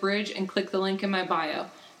WineUnderTheBridge and click the link in my bio.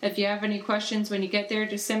 If you have any questions when you get there,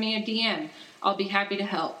 just send me a DM. I'll be happy to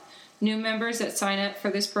help. New members that sign up for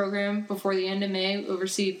this program before the end of May will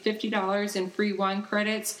receive $50 in free wine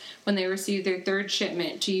credits when they receive their third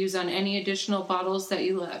shipment to use on any additional bottles that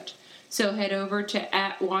you left. So head over to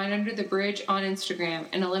 @WineUnderTheBridge on Instagram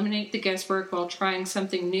and eliminate the guesswork while trying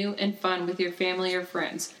something new and fun with your family or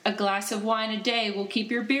friends. A glass of wine a day will keep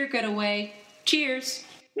your beer gut away. Cheers!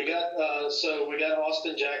 We got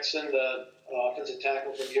Austin Jackson, the offensive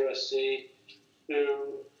tackle from USC,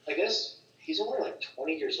 who I guess he's only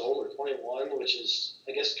 20 years old or 21, which is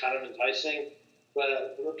I guess kind of enticing.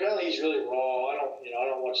 But apparently he's really raw. I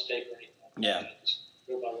don't watch tape or anything. Yeah. I just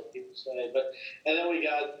go by what people say. And then we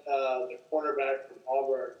got the cornerback from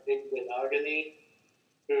Auburn, Igbenogany,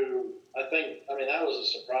 who that was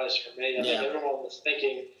a surprise for me. I think everyone was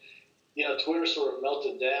thinking, Twitter sort of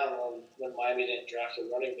melted down when Miami didn't draft a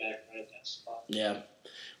running back right at that spot. Yeah.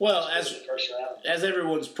 Well, as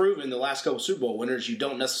everyone's proven, the last couple Super Bowl winners, you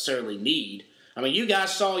don't necessarily need. I mean, you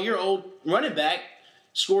guys saw your old running back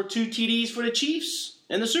score 2 TDs for the Chiefs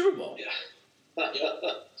in the Super Bowl. Yeah.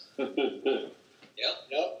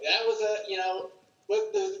 Yep. That was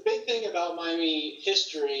what the big thing about Miami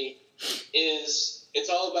history is it's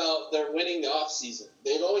all about their winning the offseason.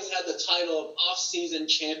 They've always had the title of off-season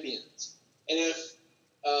champions. And if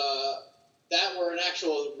that were an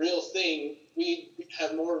actual real thing, we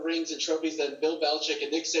have more rings and trophies than Bill Belichick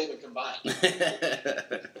and Nick Saban combined.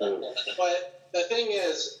 But the thing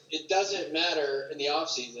is, it doesn't matter in the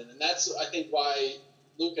offseason, and that's, I think, why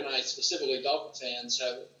Luke and I, specifically Dolphin fans,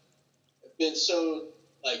 have been so,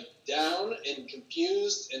 like, down and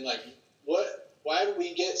confused and, like, why do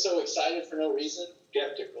we get so excited for no reason?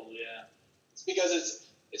 Skeptical, yeah. It's because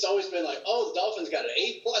it's always been like, oh, the Dolphins got an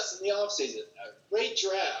A+ in the offseason, a great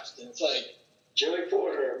draft, and it's like Joey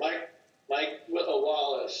Porter, Mike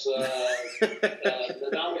Wallace, the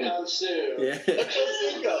Ndamukong Suh.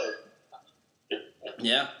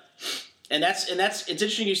 Yeah, and that's it's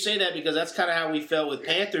interesting you say that because that's kind of how we felt with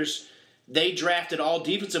Panthers. They drafted all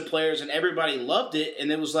defensive players and everybody loved it,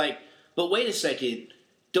 and it was like, but wait a second.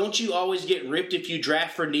 Don't you always get ripped if you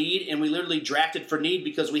draft for need? And we literally drafted for need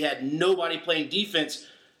because we had nobody playing defense.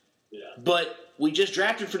 Yeah. But we just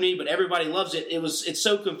drafted for need, but everybody loves it. It's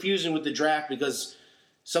so confusing with the draft because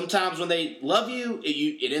sometimes when they love you,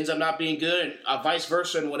 it ends up not being good, and vice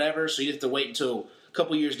versa and whatever. So you have to wait until a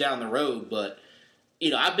couple years down the road. But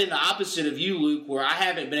I've been the opposite of you, Luke, where I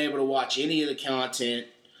haven't been able to watch any of the content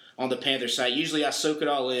on the Panther site. Usually I soak it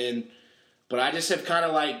all in, but I just have kind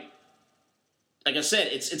of like I said,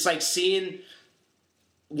 it's like seeing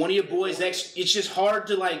one of your boys next. It's just hard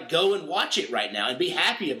to like go and watch it right now and be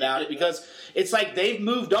happy about it because it's like they've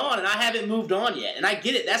moved on and I haven't moved on yet. And I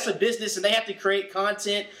get it. That's a business and they have to create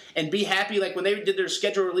content and be happy. Like when they did their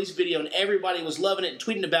schedule release video and everybody was loving it and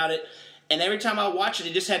tweeting about it. And every time I watched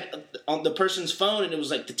it just had on the person's phone and it was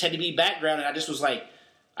like the Teddy B background. And I just was like,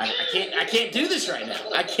 I can't do this right now.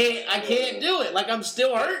 I can't do it. Like I'm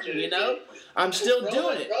still hurting, I'm still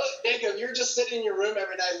doing it. Jacob, you're just sitting in your room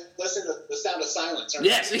every night listening to the sound of silence, aren't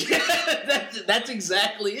you? That's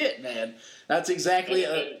exactly it, man. That's exactly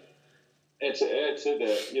it. And to add to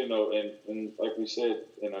that, and like we said,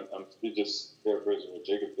 and I'm just paraphrasing what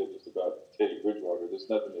Jacob did just about Teddy Bridgewater. There's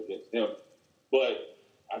nothing against him. But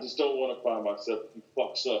I just don't want to find myself, he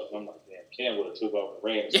fucks up. I'm like, damn, Cam would have took off the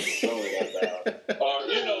reins and thrown that down. Or, I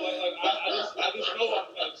just know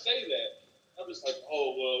I'm going to say that. I'm just like,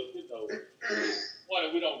 oh, well, one,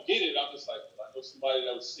 if we don't get it, I'm just like, I know somebody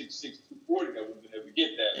that was 6'6", 240 that would have been able to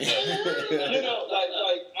get that.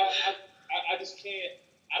 I just can't.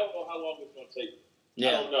 I don't know how long it's going to take. Yeah.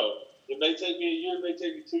 I don't know. It may take me a year. It may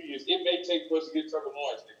take me 2 years. It may take for us to get Trevor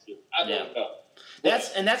Lawrence next year. I don't know.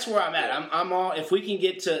 That's where I'm at. I'm all. If we can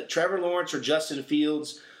get to Trevor Lawrence or Justin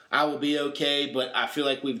Fields, I will be okay. But I feel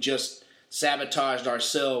like we've just sabotaged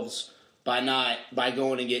ourselves by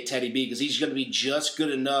going and get Teddy B because he's going to be just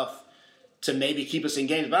good enough to maybe keep us in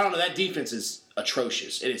games. But I don't know. That defense is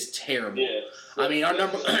atrocious. It is terrible. Yeah. I mean,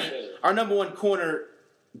 our number one corner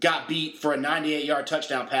got beat for a 98-yard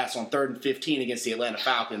touchdown pass on 3rd and 15 against the Atlanta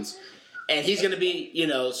Falcons, and he's going to be,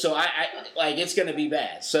 so I like it's going to be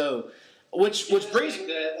bad. So, which brings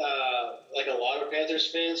that like a lot of Panthers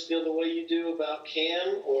fans feel the way you do about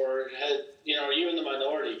Cam, or are you in the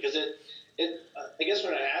minority? Because I guess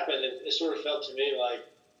when it happened, it sort of felt to me like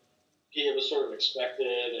it was sort of expected,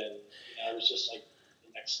 and it was just like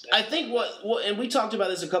the next step. I think what and we talked about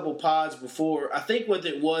this a couple pods before. I think what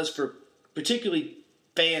it was for particularly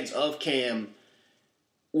fans of Cam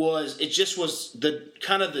was the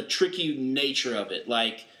kind of the tricky nature of it.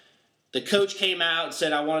 Like the coach came out and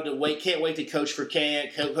said, can't wait to coach for Cam,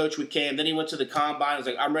 coach with Cam. Then he went to the combine. I was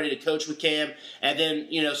like, I'm ready to coach with Cam. And then,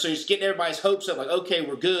 so he's getting everybody's hopes up. Like, okay,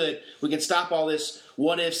 we're good. We can stop all this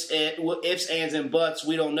what ifs, ands, and buts.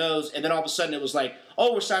 We don't know. And then all of a sudden it was like,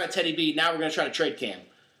 oh, we're signing Teddy B. Now we're going to try to trade Cam.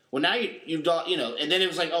 Well, now you've done, and then it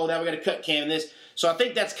was like, oh, now we're going to cut Cam and this. So I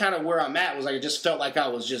think that's kind of where I'm at. Was like I just felt like I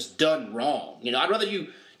was just done wrong. I'd rather you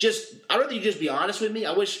just be honest with me.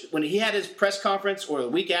 I wish when he had his press conference or the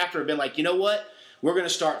week after, it'd been like, you know what, we're going to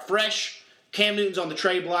start fresh. Cam Newton's on the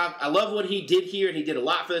trade block. I love what he did here, and he did a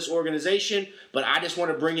lot for this organization. But I just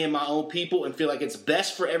want to bring in my own people and feel like it's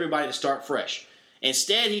best for everybody to start fresh.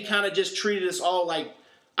 Instead, he kind of just treated us all like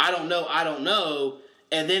I don't know,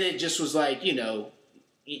 and then it just was like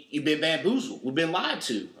you've been bamboozled. We've been lied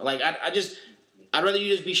to. Like I'd rather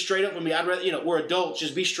you just be straight up with me. I'd rather, we're adults.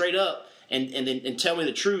 Just be straight up and tell me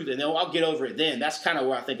the truth, and then I'll get over it then. That's kind of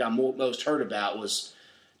where I think I'm most hurt about was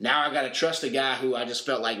now I got to trust a guy who I just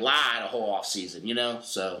felt like lied a whole offseason,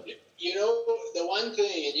 So. The one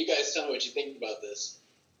thing, and you guys tell me what you think about this,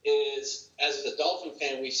 is as a Dolphin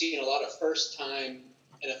fan, we've seen a lot of first-time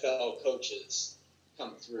NFL coaches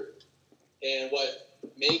come through. And what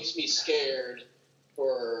makes me scared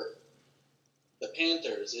for the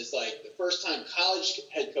Panthers is like the first-time college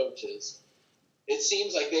head coaches, it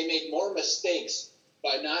seems like they make more mistakes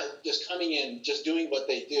by not just coming in, just doing what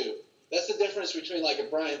they do, That's the difference between like a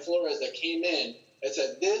Brian Flores that came in and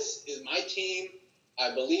said, "This is my team.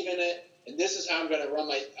 I believe in it, and this is how I'm going to run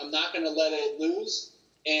my. I'm not going to let it lose,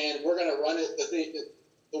 and we're going to run it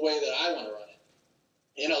the way that I want to run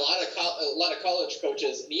it." And a lot of college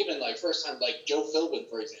coaches, and even like first time like Joe Philbin,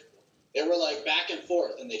 for example, they were like back and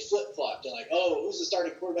forth, and they flip flopped, and like, "Oh, who's the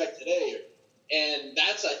starting quarterback today?" And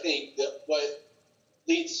that's, I think, what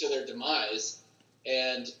leads to their demise,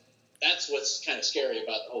 and that's what's kind of scary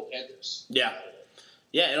about the whole Panthers. Yeah,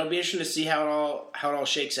 it'll be interesting to see how it all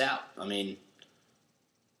shakes out. I mean,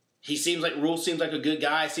 Rule seems like a good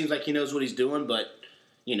guy. Seems like he knows what he's doing, but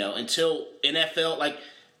until NFL, like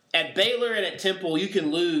at Baylor and at Temple, you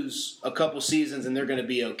can lose a couple seasons and they're going to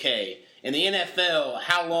be okay. In the NFL,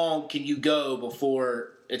 how long can you go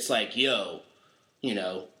before it's like, yo,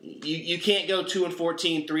 you can't go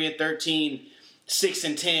 2-14, 3-13,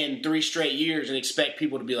 6-10, 3 straight years and expect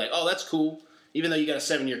people to be like, oh, that's cool, even though you got a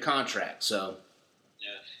 7-year contract. So,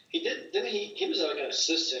 yeah, he was like an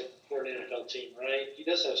assistant for an NFL team, right? He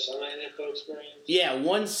does have some NFL experience. Yeah,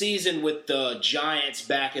 1 season with the Giants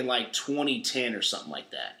back in like 2010 or something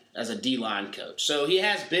like that as a D-line coach. So he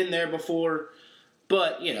has been there before,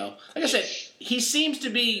 but like I said, he seems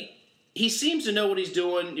to know what he's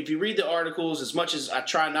doing. If you read the articles, as much as I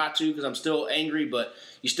try not to because I'm still angry, but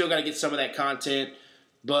you still got to get some of that content.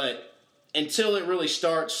 But until it really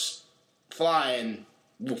starts flying,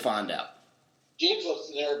 we'll find out. Jeebs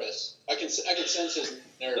looks nervous. I can sense his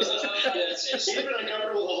nervousness. He's been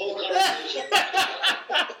uncomfortable the whole conversation.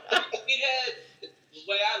 The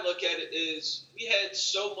way I look at it is we had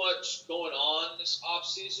so much going on this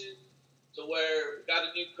offseason to where we got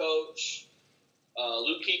a new coach.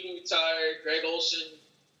 Luke Kuechly retired. Greg Olsen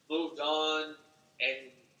moved on.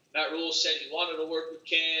 And Matt Rule said he wanted to work with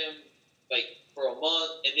Cam for a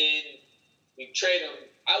month. And then we trade him.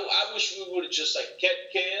 I wish we would have just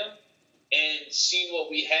kept Cam and seen what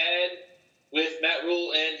we had with Matt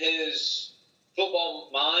Rule and his football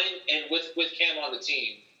mind and with Cam on the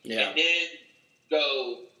team. Yeah. And then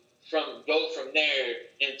go from there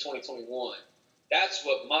in 2021. That's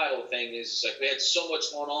what my whole thing is. We had so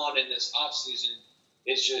much going on in this offseason.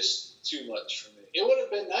 It's just too much for me. It would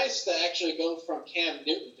have been nice to actually go from Cam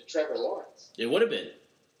Newton to Trevor Lawrence. It would have been.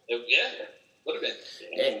 Would have been.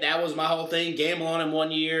 And that was my whole thing. Gamble on him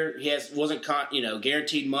 1 year. He wasn't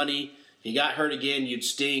guaranteed money. If he got hurt again, you'd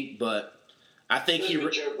stink. But I think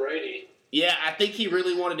Joe Brady. Yeah, I think he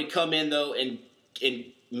really wanted to come in though and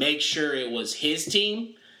make sure it was his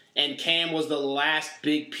team. And Cam was the last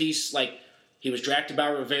big piece. He was drafted by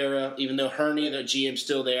Rivera, even though Herney, the GM's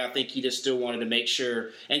still there. I think he just still wanted to make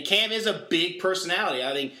sure. And Cam is a big personality.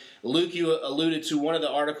 I think, Luke, you alluded to one of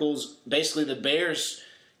the articles. Basically, the Bears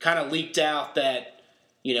kind of leaked out that,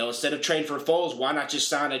 instead of trading for Foles, why not just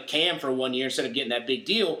sign a Cam for 1 year instead of getting that big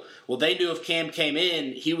deal? Well, they knew if Cam came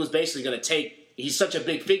in, he was basically going to take – he's such a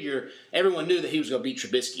big figure, everyone knew that he was going to beat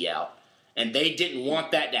Trubisky out. And they didn't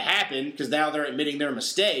want that to happen because now they're admitting their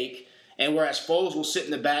mistake. And whereas Foles will sit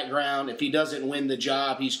in the background, if he doesn't win the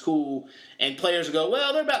job, he's cool. And players will go,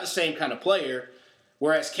 well, they're about the same kind of player.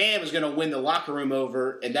 Whereas Cam is going to win the locker room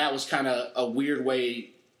over, and that was kind of a weird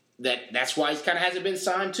way that's why he kind of hasn't been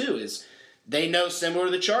signed too, is they know, similar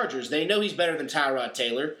to the Chargers, they know he's better than Tyrod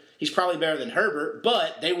Taylor. He's probably better than Herbert,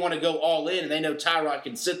 but they want to go all in, and they know Tyrod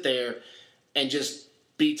can sit there and just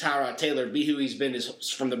be Tyrod Taylor, be who he's been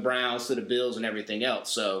from the Browns to the Bills and everything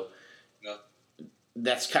else. So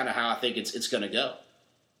that's kind of how I think it's going to go.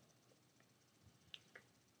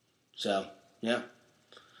 So, yeah.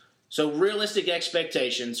 So realistic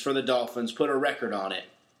expectations for the Dolphins, put a record on it.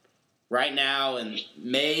 Right now in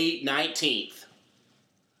May 19th.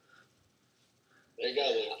 There you go.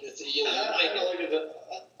 I look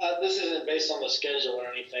at this isn't based on the schedule or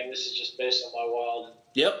anything. This is just based on my wild,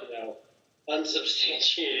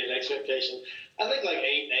 unsubstantiated expectation. I think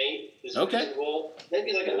 8-8 is reasonable.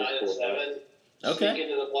 Maybe a 9-7. Okay. Sneak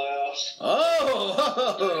into the playoffs.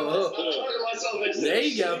 Oh! I'm talking myself into there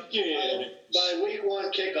you go. By week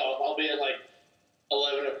 1 kickoff, I'll be at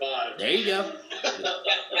 11-5. There you go.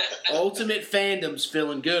 Ultimate fandom's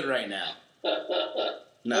feeling good right now.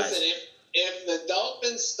 Nice. Listen, if the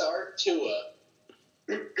Dolphins start Tua,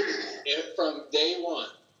 from day 1,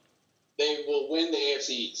 they will win the AFC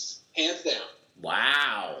East, hands down.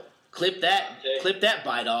 Wow. Clip that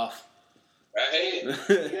bite off. Right? You guys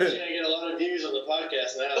are going to get a lot of views on the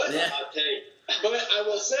podcast now. That's a hot take. But I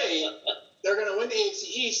will say, they're going to win the AFC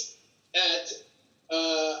East at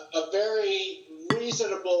a very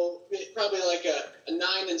reasonable, probably a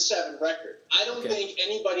 9-7 record. I don't think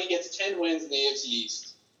anybody gets 10 wins in the AFC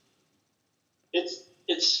East.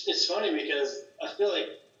 It's funny because I feel like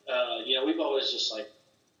we've always just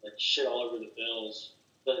shit all over the Bills.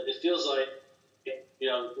 But it feels like, you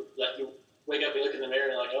know, like you wake up, you look in the mirror,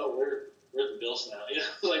 and you're like, oh, we're the Bills now. You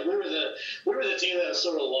know, like we were the team that was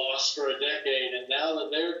sort of lost for a decade, and now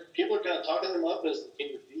that people are kind of talking them up as the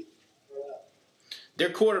team to beat. Their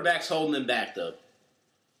quarterback's holding them back, though.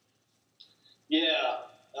 Yeah,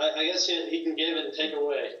 I guess he can give and take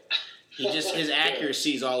away. His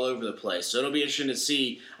accuracy's all over the place. So it'll be interesting to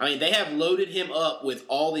see. I mean, they have loaded him up with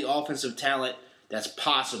all the offensive talent that's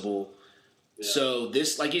possible. Yeah. So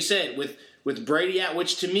this, like you said, with Brady out,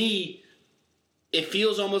 which to me, it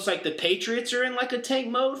feels almost like the Patriots are in like a tank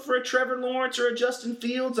mode for a Trevor Lawrence or a Justin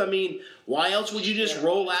Fields. I mean, why else would you just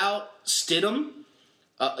roll out Stidham?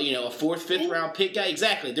 You know, a 4th, 5th round pick guy.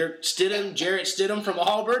 Exactly. They're Jarrett Stidham from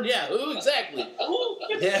Auburn. Yeah, who exactly?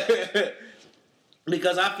 Yeah.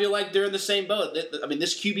 Because I feel like they're in the same boat. I mean,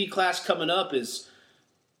 this QB class coming up is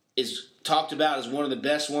talked about as one of the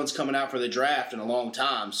best ones coming out for the draft in a long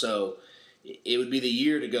time. So it would be the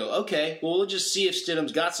year to go, okay, well, we'll just see if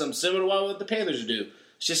Stidham's got something similar to what the Panthers do.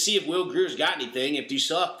 Let's just see if Will Greer's got anything. If you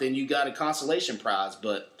suck, then you got a consolation prize.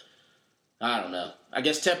 But I don't know. I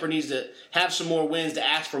guess Tepper needs to have some more wins to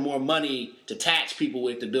ask for more money to tax people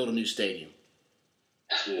with to build a new stadium.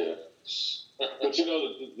 Yeah. But, you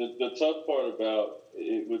know, the tough part about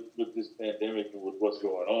it with this pandemic and with what's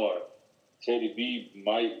going on, KDB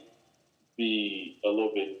might be a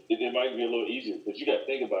little bit – it might be a little easier because you got to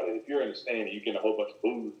think about it. If you're in the stand and you're getting a whole bunch of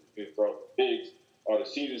food, you can throw pigs, or the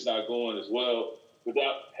season's not going as well,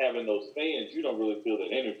 without having those fans, you don't really feel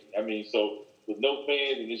that energy. I mean, so with no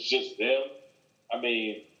fans and it's just them, I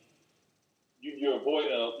mean, you're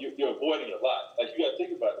avoiding a lot. Like, you got to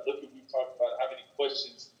think about it. Look, we talked about how many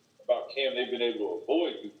questions about Cam they've been able to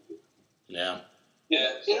avoid. Yeah. Yeah.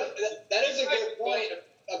 You know, that is a good point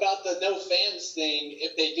about the no fans thing.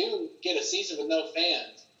 If they do get a season with no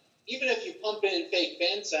fans, even if you pump in fake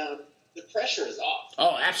fan sound, the pressure is off.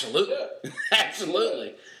 Oh, absolutely. Yeah.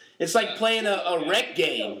 Absolutely. It's like playing a rec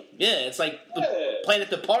game. Yeah, it's like playing at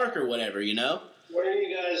the park or whatever, you know? Where are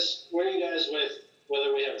you guys with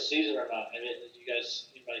whether we have a season or not? I mean, did you guys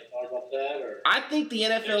anybody talk about that? Or I think the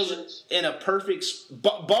NFL's in a perfect,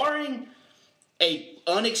 barring a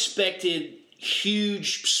unexpected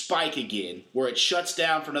huge spike again, where it shuts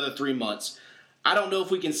down for another 3 months. I don't know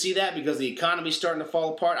if we can see that because the economy's starting to fall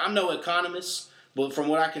apart. I'm no economist, but from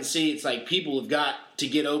what I can see, it's like people have got to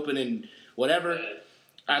get open and whatever.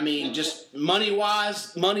 I mean, just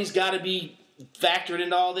money-wise, money's got to be factored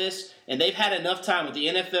into all this, and they've had enough time with the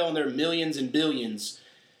NFL and their millions and billions.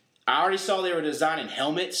 I already saw they were designing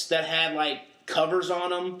helmets that had, like, covers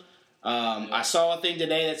on them. I saw a thing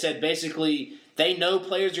today that said basically they know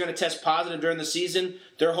players are going to test positive during the season.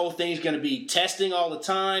 Their whole thing is going to be testing all the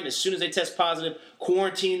time. As soon as they test positive,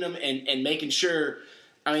 quarantine them and making sure.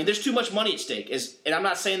 I mean, there's too much money at stake. And I'm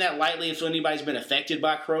not saying that lightly if anybody's been affected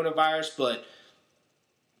by coronavirus, but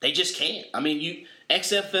they just can't. I mean,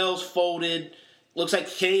 XFL's folded. Looks like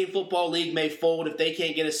the Canadian Football League may fold if they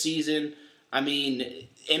can't get a season. I mean,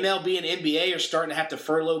 MLB and NBA are starting to have to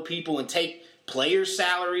furlough people and take players'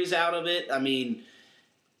 salaries out of it. I mean,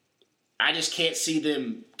 I just can't see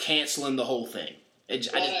them canceling the whole thing. I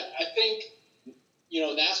think, you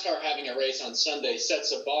know, NASCAR having a race on Sunday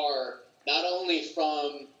sets a bar not only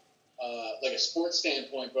from like a sports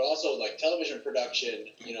standpoint, but also like television production,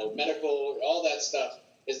 you know, medical, all that stuff,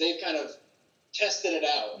 is they've kind of tested it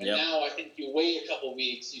out. And now I think you wait a couple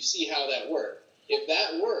weeks, you see how that works. If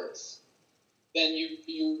that works, then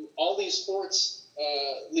you all these sports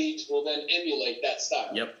leagues will then emulate that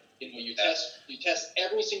style. Yep. You know, you test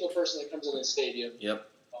every single person that comes in the stadium. Yep.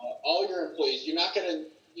 All your employees. You're not going to,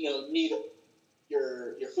 you know, need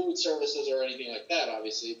your food services or anything like that,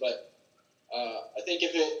 obviously. But I think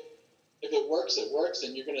if it works, it works,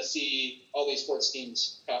 and you're going to see all these sports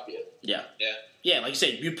teams copy it. Yeah. Yeah, like you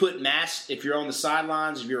said, you put masks if you're on the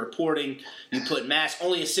sidelines, if you're reporting, you put masks.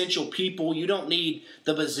 Only essential people. You don't need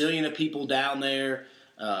the bazillion of people down there.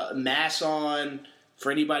 Masks on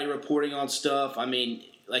for anybody reporting on stuff. I mean,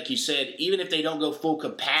 like you said, even if they don't go full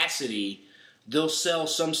capacity, they'll sell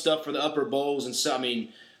some stuff for the upper bowls and so. I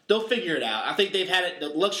mean, they'll figure it out. I think they've had it. The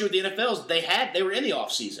luxury of the NFL is they were in the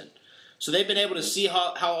off season, so they've been able to see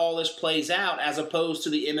how all this plays out, as opposed to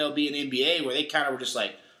the MLB and NBA where they kind of were just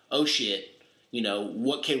like, oh shit. You know,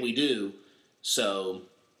 what can we do? So,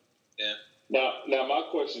 yeah. Now, my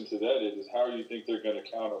question to that is how do you think they're going to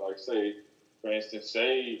counter? Like, say, for instance,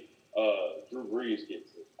 Drew Brees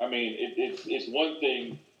gets it. I mean, it's one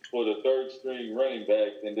thing for the third string running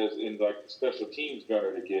back and like the special teams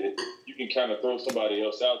gunner to get it. You can kind of throw somebody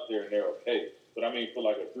else out there and they're okay. But I mean, for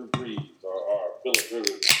like a Drew Brees or Phillip Rivers,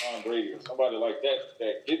 or Tom Brady, or somebody like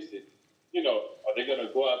that gets it, are they going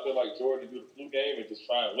to go out there like Jordan and do the flu game and just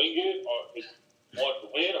try and wing it, or just want to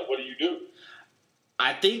win, or what do you do?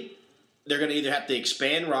 I think they're going to either have to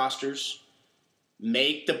expand rosters,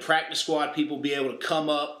 make the practice squad people be able to come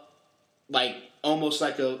up, like almost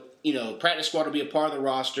like a practice squad will be a part of the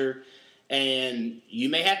roster, and you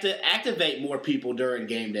may have to activate more people during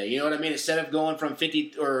game day. You know what I mean? Instead of going from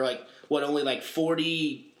 50 or only like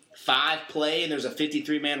 45 play and there's a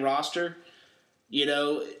 53-man roster,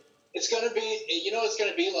 It's going to be, it's going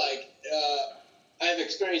to be like, I have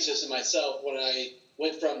experienced this in myself when I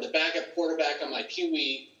went from the backup quarterback on my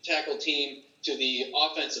QE tackle team to the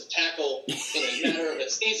offensive tackle in a matter of a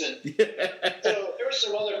season. So there were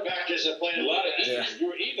some other factors that played a lot of eating. You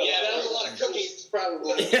were eating that was a lot of cookies,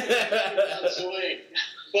 probably. But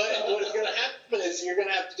what's going to happen is you're going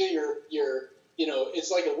to have to do your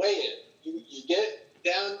it's like a weigh-in. You get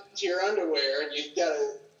down to your underwear and you got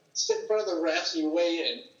to sit in front of the refs and you weigh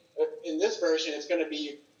in. In this version, it's going to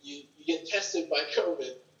be you get tested by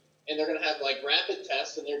COVID, and they're going to have like rapid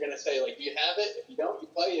tests, and they're going to say like, do you have it? If you don't, you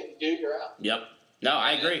play. If you do, you're out. Yep. No,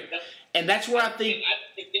 I agree, and that's where I think I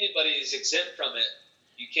don't think anybody is exempt from it.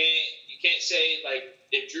 You can't say like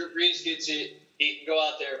if Drew Brees gets it, he can go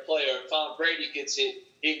out there and play, or if Tom Brady gets it,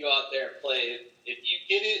 he can go out there and play. If you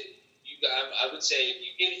get it, I would say if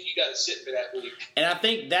you get it, you got to sit for that week. And I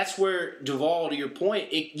think that's where, Duvall, to your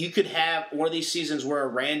point, you could have one of these seasons where a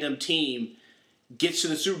random team gets to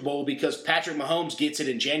the Super Bowl because Patrick Mahomes gets it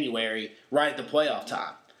in January right at the playoff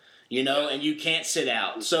time, and you can't sit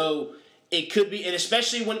out. So it could be, and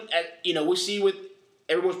especially when, we see with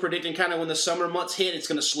everyone's predicting kind of when the summer months hit, it's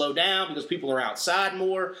going to slow down because people are outside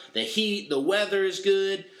more. The heat, the weather is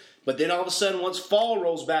good. But then all of a sudden, once fall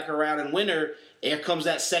rolls back around in winter, here comes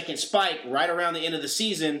that second spike right around the end of the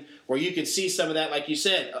season where you can see some of that, like you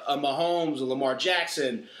said, a Mahomes, a Lamar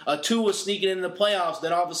Jackson, a Tua sneaking into the playoffs.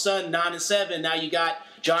 Then all of a sudden, 9-7, now you got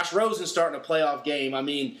Josh Rosen starting a playoff game. I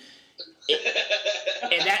mean,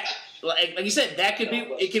 and that, like you said,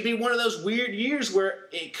 it could be one of those weird years where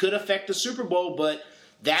it could affect the Super Bowl, but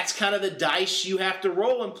that's kind of the dice you have to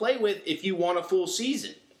roll and play with if you want a full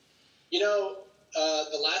season.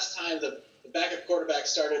 The last time the backup quarterback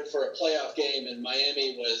started for a playoff game in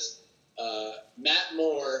Miami was Matt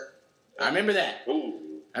Moore. I remember that.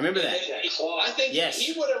 Ooh. I remember that. I think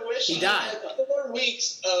he would have wished he died. Had 4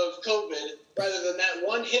 weeks of COVID rather than that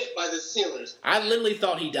one hit by the Steelers. I literally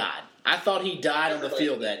thought he died. I thought he died on the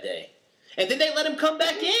field that day. And then they let him come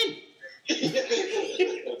back in.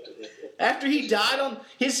 After he died,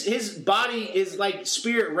 his body is like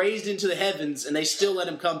spirit raised into the heavens, and they still let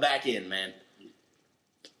him come back in, man.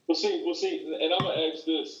 We'll see, and I'm gonna ask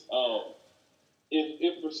this: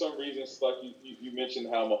 if for some reason, like you mentioned,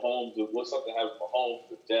 how Mahomes, what's something happens with Mahomes,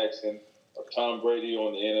 with Jackson, or Tom Brady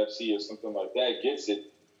on the NFC, or something like that gets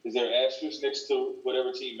it? Is there asterisk next to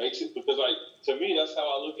whatever team makes it? Because to me, that's how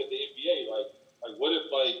I look at the NBA. Like what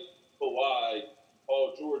if Kawhi,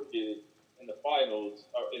 Paul George get it in the finals,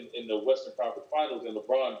 or in the Western Conference Finals, and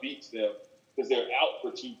LeBron beats them because they're out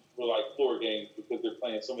for 4 games because they're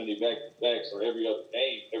playing so many back-to-backs or every other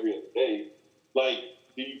game, every other day.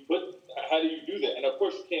 How do you do that? And of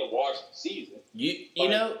course, you can't watch the season.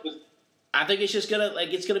 I think it's just gonna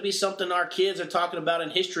be something our kids are talking about in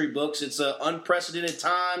history books. It's unprecedented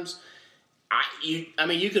times. You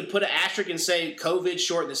could put an asterisk and say COVID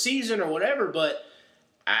shortened the season or whatever, but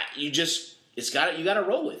you got to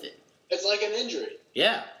roll with it. It's like an injury.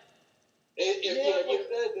 Yeah.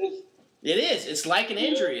 It is. It's like an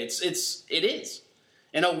injury. It is.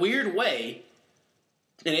 In a weird way,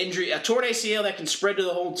 an injury, a torn ACL that can spread to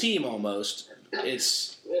the whole team almost.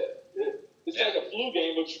 It's like a flu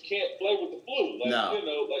game, but you can't play with the flu. No. You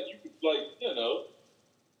could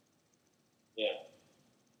yeah.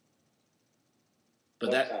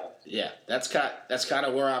 But that's kind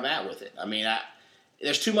of where I'm at with it. I mean,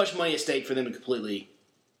 there's too much money at stake for them to completely.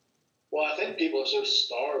 Well, I think people are so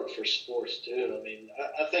starved for sports too. I mean,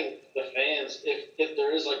 I think the fans, if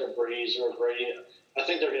there is like a Breeze or a Brady, I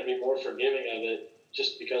think they're going to be more forgiving of it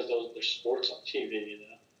just because there's sports on TV.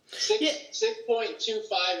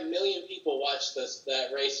 6.25 million people watched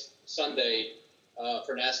that race Sunday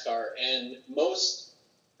for NASCAR, and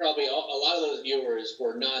probably a lot of those viewers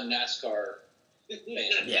were non-NASCAR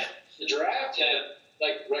fans. Yeah. The draft had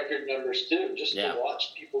record numbers too, just to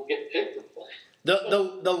watch people get picked and play.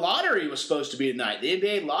 The lottery was supposed to be tonight. The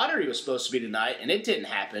NBA lottery was supposed to be tonight, and it didn't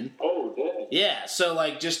happen. Oh, dang. Yeah, so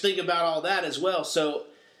just think about all that as well. So,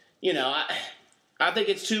 I think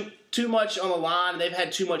it's too much on the line. They've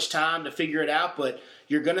had too much time to figure it out, but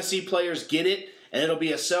you're going to see players get it, and it'll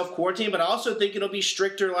be a self-quarantine. But I also think it'll be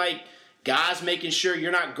stricter, guys making sure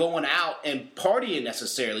you're not going out and partying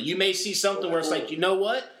necessarily. You may see something where it's like, you know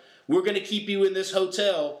what? We're going to keep you in this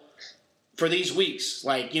hotel for these weeks.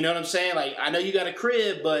 Like, you know what I'm saying? Like, I know you got a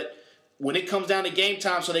crib, but when it comes down to game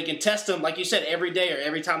time so they can test them, like you said, every day or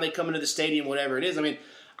every time they come into the stadium, whatever it is. I mean,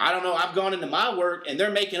 I don't know. I've gone into my work, and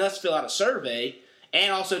they're making us fill out a survey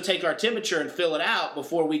and also take our temperature and fill it out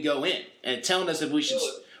before we go in and telling us if we should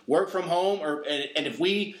work from home and if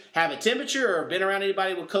we have a temperature or been around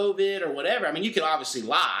anybody with COVID or whatever. I mean, you can obviously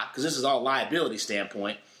lie because this is all liability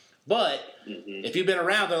standpoint. But if you've been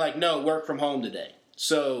around, they're like, no, work from home today.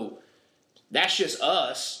 So that's just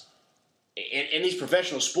us. In these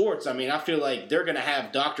professional sports, I mean, I feel like they're going to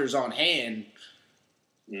have doctors on hand,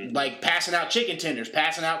 like passing out chicken tenders,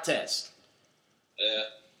 passing out tests. Yeah.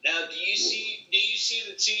 Now, do you see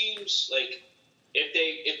the teams, like,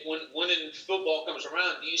 when football comes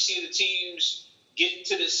around, do you see the teams getting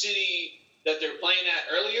to the city that they're playing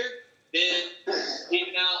at earlier, then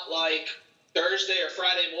leaving out like Thursday or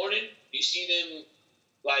Friday morning? Do you see them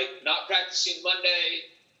like not practicing Monday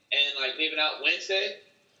and like leaving out Wednesday?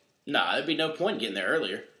 Nah, there'd be no point in getting there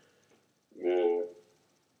earlier. Yeah.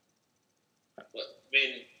 But, I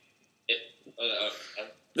mean, if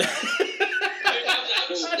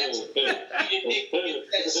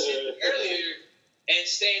earlier and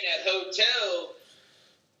staying at hotel,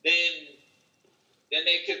 then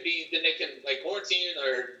they can like quarantine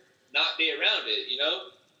or not be around it, you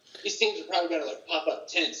know? These teams are probably going to like pop up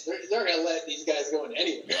tents. They're going to let these guys go in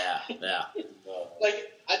anyway. Yeah.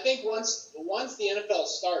 Like, I think once the NFL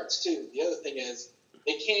starts too, the other thing is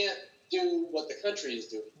they can't do what the country is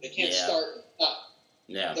doing. They can't start and stop.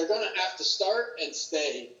 Yeah. They're going to have to start and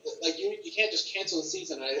stay. Like, you can't just cancel the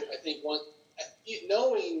season. I think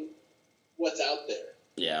knowing what's out there.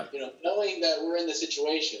 Yeah. You know, knowing that we're in the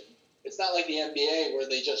situation. It's not like the NBA where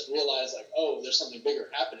they just realize, like, oh, there's something bigger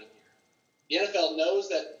happening here. The NFL knows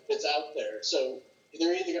that it's out there. So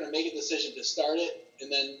they're either going to make a decision to start it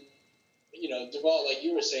and then, you know, Duvall, like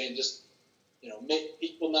you were saying, just, you know, make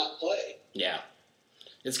people not play. Yeah.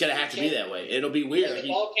 It's going to have to be that way. It'll be weird. Yeah, the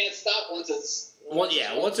ball can't stop once it's...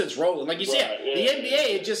 Once it's rolling. Like you said, the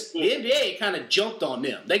NBA, the NBA kind of jumped on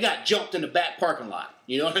them. They got jumped in the back parking lot.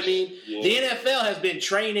 You know what I mean? Yeah. The NFL has been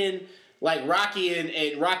training like Rocky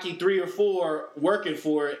and Rocky 3 or 4 working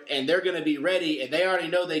for it, and they're going to be ready, and they already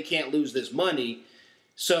know they can't lose this money.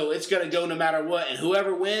 So it's going to go no matter what. And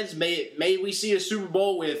whoever wins, may we see a Super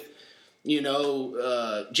Bowl with, you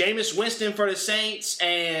know, Jameis Winston for the Saints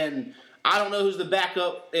and... I don't know who's the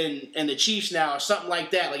backup in the Chiefs now or something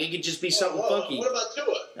like that. Like, it could just be something funky. What about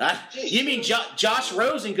Tua? You mean Josh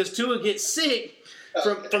Rosen, because Tua gets sick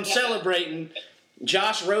from celebrating.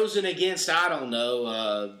 Josh Rosen against, I don't know.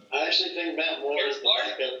 I actually think Matt Moore is the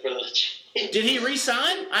backup for the Chiefs. Did he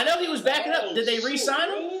re-sign? I know he was backing up. Did they re-sign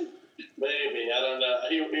him? Maybe. I don't know.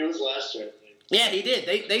 He was last year. Yeah, he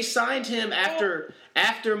did. They signed him after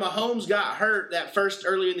Mahomes got hurt that first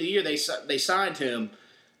earlier in the year. They signed him.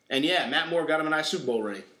 And yeah, Matt Moore got him a nice Super Bowl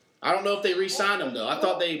ring. I don't know if they re-signed him, though. I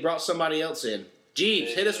thought they brought somebody else in. Jeebs,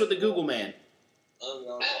 hit us with the Google man.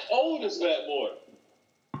 How old is Matt Moore?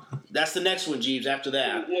 That's the next one, Jeebs, after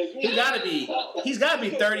that. He's got to be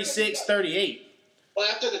 36, 38. Well,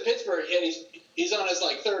 after the Pittsburgh hit, he's on his,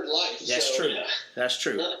 like, third life. That's true. That's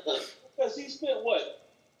true. Because he spent,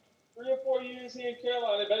 3 or 4 years here in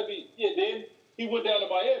Carolina, maybe. Yeah, then he went down to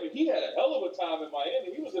Miami. He had a hell of a time in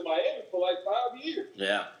Miami. He was in Miami for like 5 years.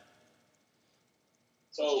 Yeah.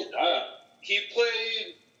 So he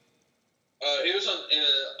played. He was on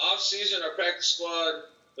off-season or practice squad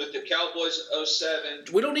with the Cowboys in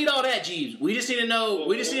 2007. We don't need all that, Jeebs. We just need to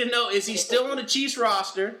know. Is he still on the Chiefs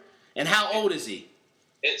roster, and how old is he?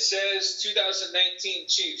 It says 2019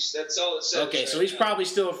 Chiefs. That's all it says. Okay, so he's probably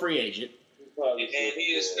still a free agent. And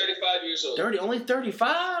he is 35 years old. Only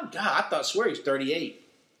 35? God, I swear he's 38.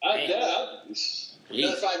 Another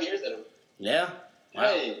 5 years at him. Yeah. Wow.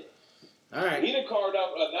 Hey. All right. He done carved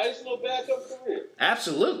out a nice little backup career.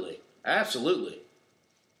 Absolutely.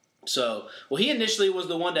 So, he initially was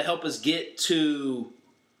the one to help us get to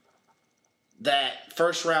that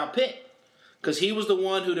first-round pick. Because he was the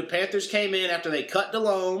one who the Panthers came in after they cut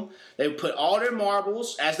DeLome. They put all their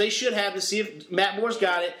marbles, as they should have, to see if Matt Moore's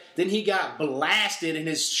got it. Then he got blasted, and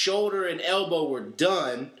his shoulder and elbow were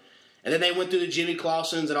done. And then they went through the Jimmy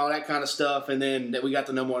Clausens and all that kind of stuff, and then we got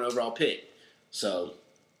the number 1 overall pick. So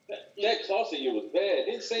that Clausen year was bad.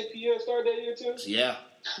 Didn't St. Pierre start that year too? Yeah,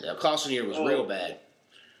 that Clausen year was real bad.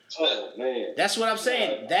 Oh man, that's what I'm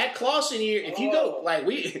saying. That Clausen year, if you go like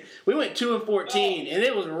we went 2-14, and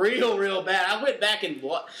it was real bad. I went back and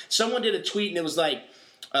someone did a tweet, and it was like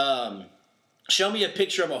show me a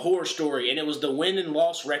picture of a horror story, and it was the win and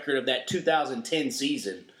loss record of that 2010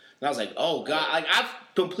 season. And I was like, oh, God. I've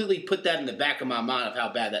completely put that in the back of my mind of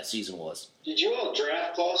how bad that season was. Did you all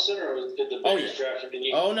draft Clausen, or did the Bears draft him?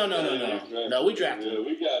 Oh, no. No, we drafted him. Yeah,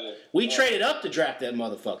 we got it. We traded up to draft that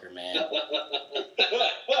motherfucker, man.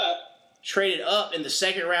 Traded up in the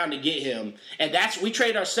second round to get him. And we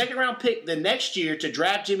traded our second round pick the next year to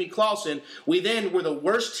draft Jimmy Clausen. We then were the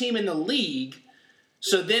worst team in the league.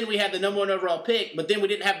 So then we had the number 1 overall pick, but then we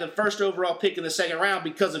didn't have the first overall pick in the second round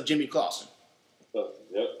because of Jimmy Clausen. Yep.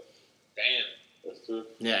 Damn. That's true.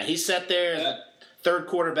 Yeah, he sat there as the third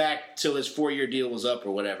quarterback till his 4-year deal was up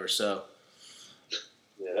or whatever. So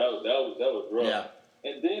yeah, that was rough. Yeah.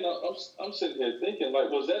 And then I'm sitting here thinking, like,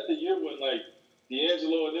 was that the year when like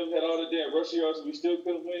D'Angelo and them had all the damn rushing yards and we still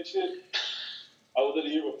couldn't win shit? I was it the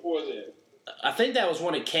year before then? I think that was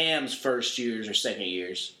one of Cam's first years or second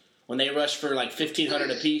years when they rushed for like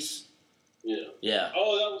 1,500 apiece. Yeah.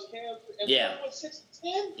 Oh, that was Cam. And Yeah. What,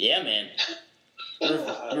 6-10? Yeah, man.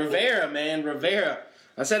 Rivera, man.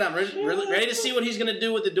 I said I'm really ready to see what he's going to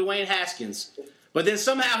do with the Dwayne Haskins. But then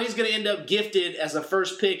somehow he's going to end up gifted as the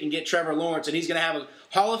first pick and get Trevor Lawrence, and he's going to have a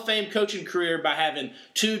Hall of Fame coaching career by having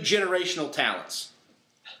 2 generational talents.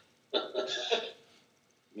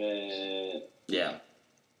 Man. Yeah.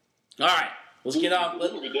 All right. Let's get on. We're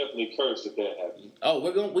going to be definitely cursed if that happens. Oh,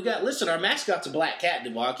 listen, our mascot's a black cat,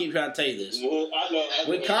 Duvall. I keep trying to tell you this. I know.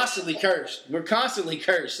 We're constantly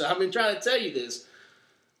cursed. So I've been trying to tell you this.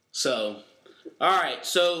 So, all right.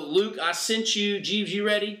 So, Luke, I sent you, Jeebs, you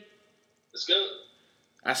ready? Let's go.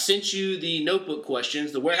 I sent you the notebook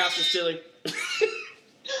questions, the warehouse distillery.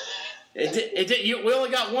 We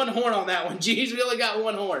only got one horn on that one, Jeebs. We only got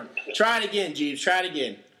one horn. Try it again, Jeebs. Try it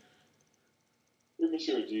again. Pretty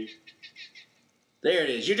sure, Jeebs. There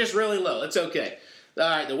it is. You're just really low. It's okay. All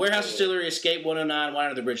right, the Warehouse Distillery Escape 109 Wine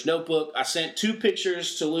Under the Bridge notebook. I sent 2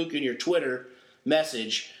 pictures to Luke in your Twitter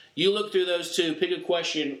message. You look through those 2, pick a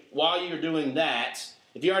question while you're doing that.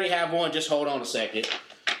 If you already have one, just hold on a second.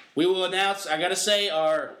 We will announce, I got to say,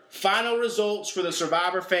 our final results for the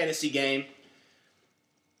Survivor Fantasy game.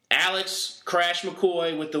 Alex Crash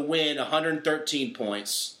McCoy with the win, 113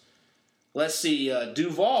 points. Let's see,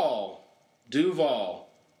 Duvall.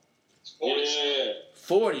 Yeah.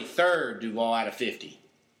 43rd Duvall out of 50.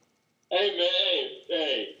 Hey, man,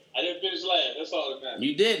 hey. I didn't finish last. That's all that matters.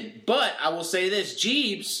 You didn't. But I will say this,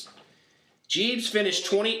 Jeebs finished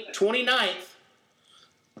 29th.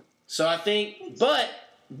 So I think, but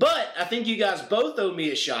I think you guys both owe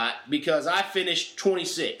me a shot because I finished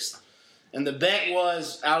 26th. And the bet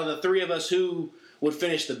was out of the 3 of us who would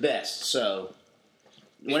finish the best. So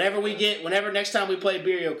whenever next time we play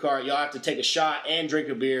Beerio Kart, y'all have to take a shot and drink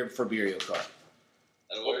a beer for Beerio Kart.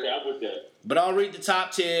 Okay, I'm with that. But I'll read the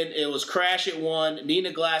top 10. It was Crash at 1,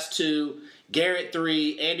 Nina Glass 2, Garrett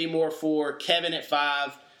 3, Andy Moore 4, Kevin at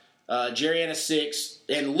 5, Jerriana 6,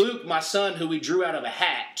 and Luke, my son, who we drew out of a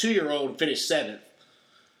hat, 2-year-old, finished 7th.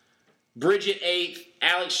 Bridget 8th,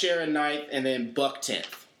 Alex Sharon 9th, and then Buck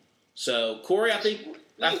 10th. So, Corey, I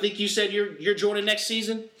think you said you're joining next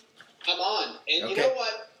season? I'm on. And Okay. You know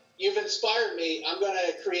what? You've inspired me. I'm going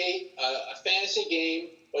to create a fantasy game,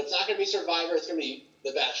 but it's not going to be Survivor. It's going to be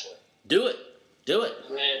The Bachelor. Do it.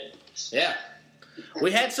 Man. Yeah.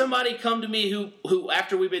 We had somebody come to me who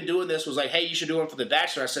after we've been doing this was like, hey, you should do one for The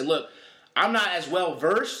Bachelor. I said, look, I'm not as well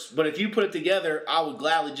versed, but if you put it together, I would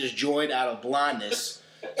gladly just join out of blindness.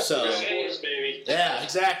 So, Sports, baby. yeah,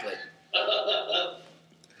 exactly.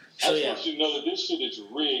 So, I just yeah. want you to know that this shit is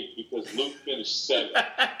rigged because Luke finished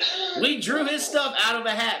 7th. We drew his stuff out of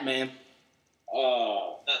a hat, man.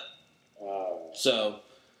 So,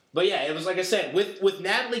 but yeah, it was like I said, with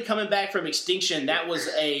Natalie coming back from extinction, that was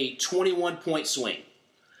a 21-point swing.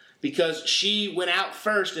 Because she went out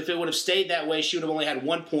first. If it would have stayed that way, she would have only had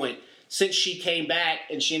 1 point. Since she came back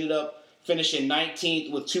and she ended up finishing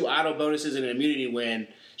 19th with 2 auto bonuses and an immunity win,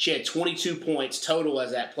 she had 22 points total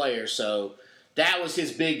as that player. So that was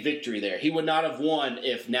his big victory there. He would not have won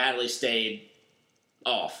if Natalie stayed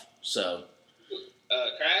off. So,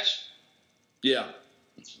 Crash? yeah.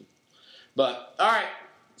 But, all right.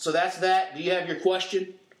 So that's that. Do you have your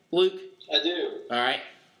question, Luke? I do. All right.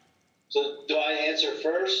 So do I answer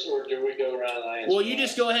first, or do we go around and I answer Well, you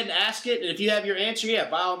just go ahead and ask it, and if you have your answer, yeah,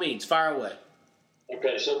 by all means, fire away.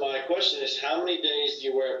 Okay, so my question is, how many days do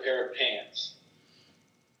you wear a pair of pants?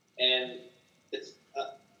 And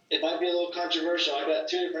it might be a little controversial. I got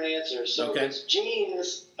 2 different answers. So Okay. if it's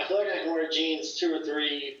jeans, I feel like I can wear jeans 2 or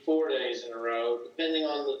 3, 4 days in a row, depending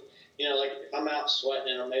on the, like if I'm out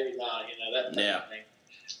sweating or maybe not, that type of thing.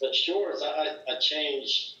 But shorts, I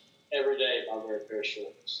change every day if I wear a pair of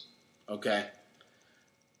shorts. Okay.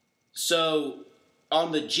 So,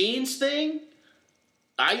 on the jeans thing,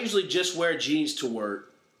 I usually just wear jeans to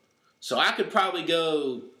work. So I could probably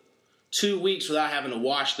go 2 weeks without having to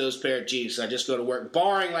wash those pair of jeans. I just go to work,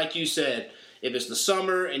 barring, like you said, if it's the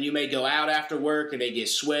summer and you may go out after work and they get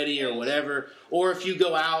sweaty or whatever, or if you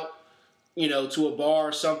go out, to a bar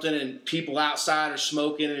or something and people outside are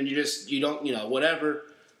smoking and you don't, whatever.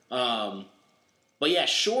 But yeah,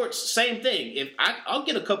 shorts, same thing. I'll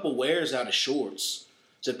get a couple wears out of shorts,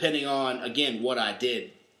 depending on, again, what I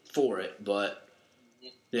did for it. But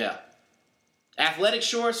yeah, athletic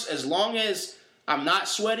shorts, as long as I'm not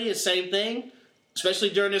sweaty, the same thing. Especially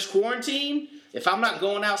during this quarantine, if I'm not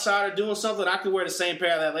going outside or doing something, I can wear the same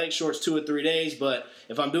pair of athletic shorts 2 or 3 days. But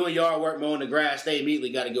if I'm doing yard work, mowing the grass, they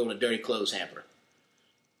immediately got to go in a dirty clothes hamper.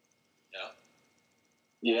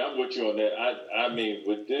 Yeah, I'm with you on that. I mean,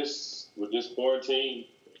 with this quarantine,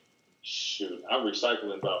 shoot, I'm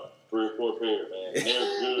recycling about 3 or 4 pairs, man. And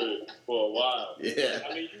they're good for a while. Yeah.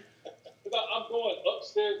 I mean, I'm going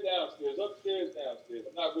upstairs, downstairs.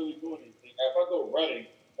 I'm not really doing anything. If I go running,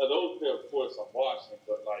 now those pair, of course, I'm washing.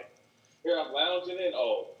 But like here, I'm lounging in.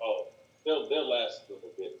 They'll last a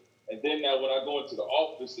little bit. And then now, when I go into the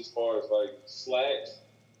office, as far as like slacks,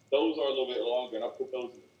 those are a little bit longer, and I put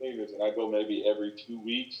those in the cleaners, and I go maybe every 2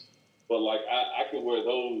 weeks. But like I can wear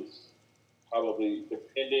those probably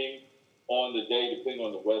depending on the day, depending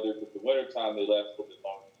on the weather. Because the wintertime they last a little bit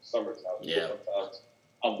longer. The summertime, yeah. Sometimes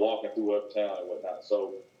I'm walking through uptown and whatnot.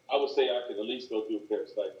 So I would say I could at least go through a pair of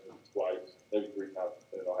slacks twice, maybe 3 times,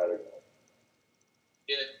 depending on how they're going.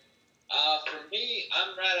 Yeah. For me,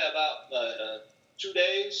 I'm right about 2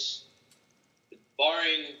 days,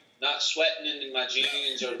 barring not sweating in my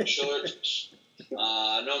jeans or shorts.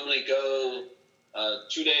 I normally go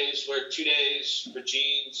 2 days, wear 2 days for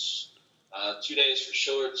jeans, 2 days for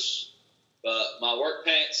shorts. But my work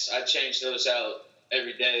pants, I change those out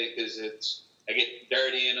every day because I get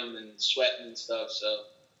dirty in them and sweating and stuff. So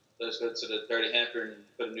those go to the dirty hamper and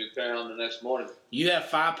put a new pair on the next morning. You have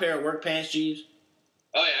 5 pair of work pants, Jeebs?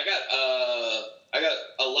 Oh yeah, I got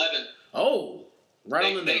 11. Oh, right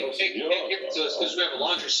on the They nose. give it to us because we have a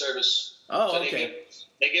laundry service. Oh, so okay.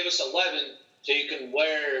 They give us 11, so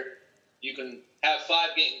you can have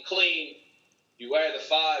 5 getting clean. You wear the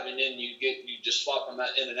 5, and then you just swap them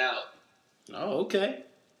in and out. Oh, okay.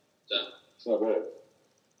 So it's not bad.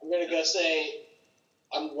 I'm going to go say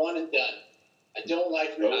I'm one and done. I don't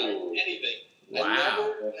like renewing anything.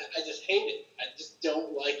 Wow. I just hate it. I just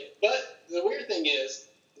don't like it. But the weird thing is,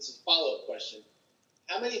 this is a follow-up question.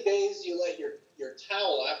 How many days do you let your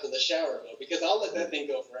towel after the shower go? Because I'll let that thing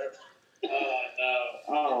go forever.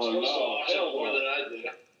 No, more than I do.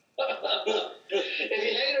 If you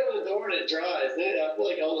hang it over the door and it dries, then I feel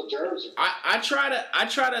like all the germs are. I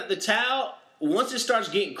try to the towel, once it starts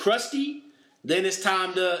getting crusty, then it's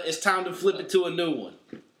time to flip it to a new one.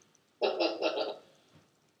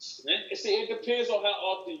 See, it depends on how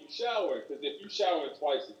often you shower. Because if you shower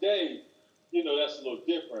twice a day, that's a little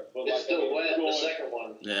different. But it's still wet, the second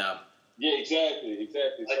one. Yeah. Yeah, exactly.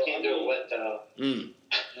 I can't do a wet towel.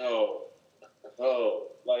 No.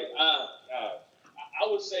 Like, I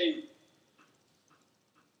would say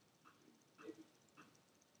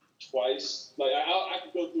twice. Like, I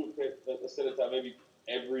could go through a set of time maybe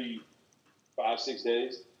every 5-6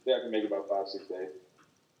 days. I can make it about 5-6 days,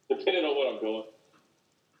 depending on what I'm doing.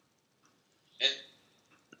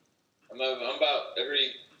 I'm about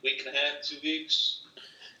every week and a half, 2 weeks.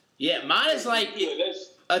 Yeah, mine is like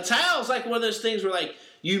a towel is like one of those things where like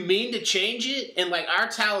you mean to change it, and like our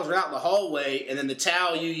towels are out in the hallway, and then the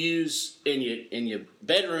towel you use in your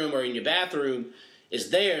bedroom or in your bathroom is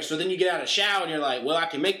there. So then you get out of the shower and you're like, well, I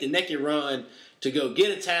can make the naked run to go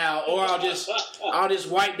get a towel, or I'll just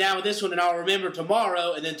wipe down with this one and I'll remember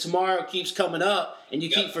tomorrow, and then tomorrow keeps coming up and you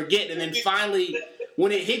keep forgetting, and then finally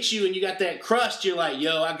when it hits you and you got that crust, you're like,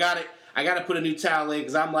 yo, I got to put a new towel in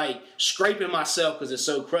because I'm like scraping myself because it's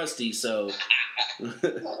so crusty. So I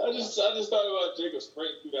just thought about Jacob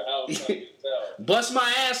sprinting through the house trying to get a towel. Bust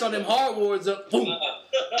my ass on them hardwoods up. Boom.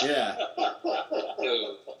 Yeah.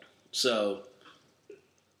 So,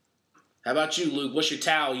 how about you, Luke? What's your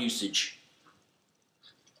towel usage?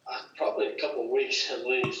 Probably a couple weeks at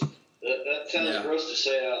least. That sounds gross to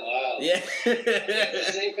say out loud. Yeah. It's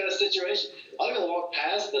the same kind of situation. I'm going to walk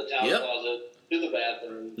past the towel closet to the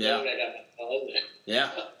bathroom. Yeah. I got my towel in there. Yeah.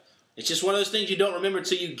 It's just one of those things you don't remember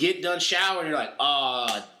until you get done showering. You're like,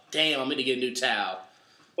 oh, damn, I'm going to get a new towel.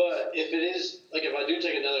 But if it is, like if I do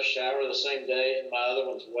take another shower the same day and my other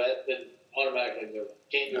one's wet, then automatically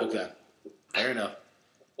can't do it. Okay. Fair enough.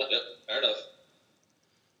 Yep, fair enough.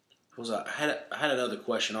 I had another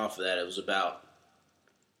question off of that. It was about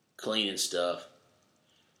cleaning stuff.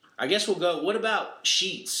 I guess we'll go. What about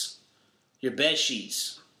sheets? Your bed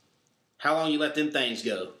sheets. How long you let them things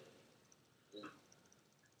go?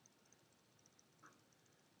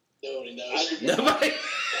 Nobody knows. Nobody.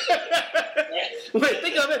 Wait,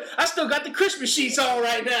 think of it. I still got the Christmas sheets on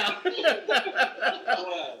right now. I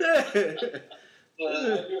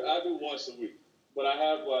do once a week, but I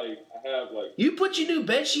have like. You put your new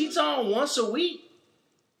bed sheets on once a week?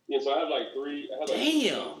 Yeah, so I have like 3. I have like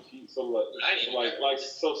Damn. 3 sheets. So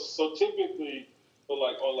typically,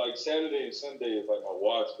 on like Saturday and Sunday is like my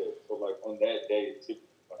wash day. So like on that day, typically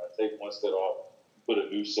when I take one set off, put a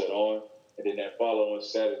new set on, and then that following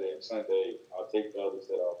Saturday and Sunday, I'll take the other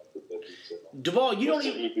set off, put that new set on. Duvall, you don't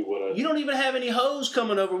even have any hoes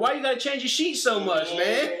coming over. Why you got to change your sheets so much, man?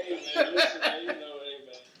 Hey, man, listen, man, man.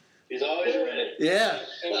 He's always ready. Yeah.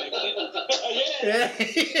 Yeah.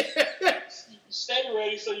 Stay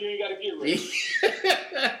ready so you ain't got to get ready.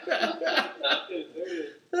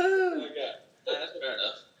 That's fair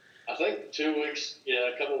enough. I think 2 weeks,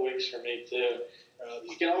 a couple weeks for me too.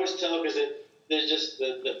 You can always tell because there's just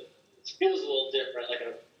it feels a little different. Like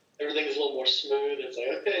everything is a little more smooth. It's like,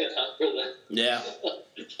 okay, time for the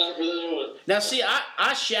time for the new one. Now, see,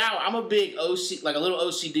 I shower. I'm a big OC, like a little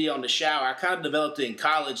OCD on the shower. I kind of developed it in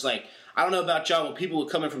college. Like, I don't know about y'all, when people would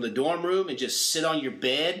come in from the dorm room and just sit on your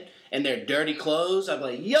bed in their dirty clothes, I'd be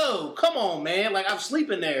like, yo, come on, man. Like, I'm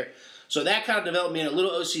sleeping there. So that kind of developed me in a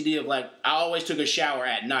little OCD of, like, I always took a shower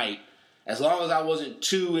at night. As long as I wasn't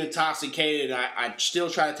too intoxicated, I still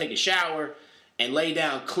try to take a shower and lay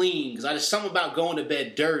down clean. Because just something about going to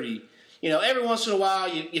bed dirty. You know, every once in a while,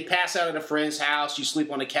 you pass out at a friend's house, you sleep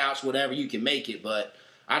on the couch, whatever, you can make it. But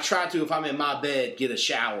I try to, if I'm in my bed, get a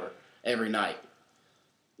shower every night.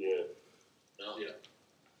 Yeah. No. Yeah.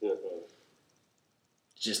 Definitely.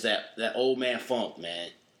 Just that old man funk,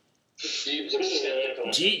 man. Jeebs looks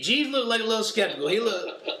skeptical. Jeebs look like a little skeptical. He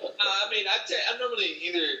look. I mean, I normally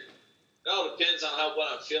either. It all depends on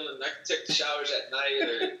what I'm feeling. I can take the showers at night,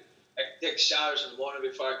 or I can take showers in the morning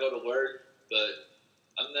before I go to work. But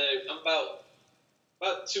I'm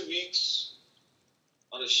about 2 weeks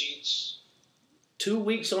on the sheets. 2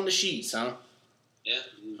 weeks on the sheets, huh? Yeah.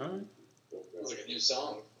 All right. Sounds like a new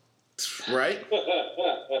song. Right?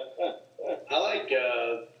 I like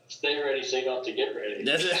stay ready so you don't have to get ready.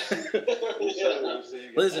 That's it.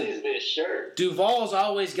 Listen, that needs to be a shirt. Duvall's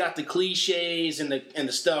always got the cliches and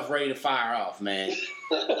the stuff ready to fire off, man.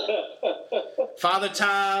 Father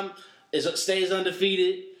Time stays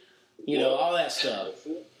undefeated. You know, all that stuff.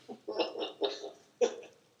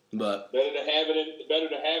 But better to have it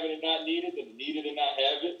and not need it than need it and not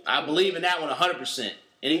have it. I believe in that one 100%.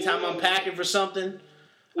 Anytime I'm packing for something,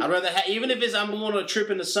 I'd rather even if I'm going on a trip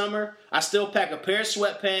in the summer, I still pack a pair of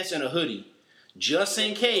sweatpants and a hoodie, just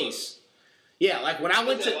in case. Yeah, like when I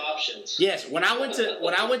went to options. Yes, when I went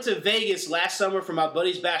to Vegas last summer for my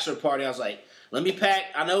buddy's bachelor party, I was like, let me pack.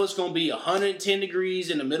 I know it's going to be 110 degrees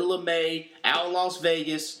in the middle of May out in Las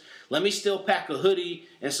Vegas. Let me still pack a hoodie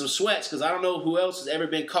and some sweats because I don't know who else has ever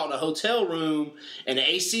been caught in a hotel room and the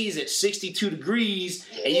AC is at 62 degrees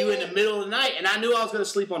and you in the middle of the night. And I knew I was going to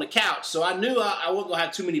sleep on the couch, so I knew I wasn't going to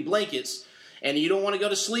have too many blankets. And you don't want to go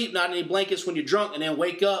to sleep, not any blankets when you're drunk, and then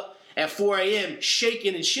wake up at 4 a.m.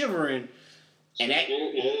 shaking and shivering. And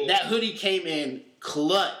that hoodie came in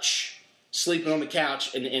clutch, sleeping on the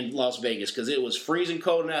couch in Las Vegas because it was freezing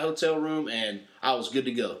cold in that hotel room, and I was good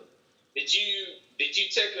to go. Did you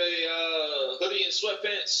take a hoodie and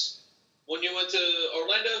sweatpants when you went to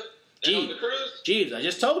Orlando and on the cruise? Jeebs, I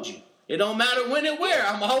just told you. It don't matter when and where.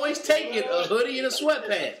 I'm always taking a hoodie and a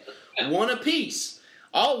sweatpants. One apiece.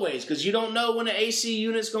 Always, because you don't know when the AC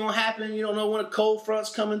unit's going to happen. You don't know when a cold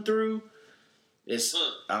front's coming through.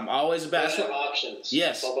 I'm always about options.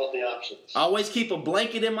 Yes. It's all about the options. I always keep a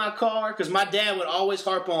blanket in my car because my dad would always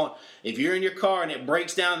harp on, if you're in your car and it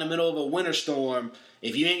breaks down in the middle of a winter storm,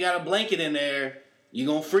 if you ain't got a blanket in there, you're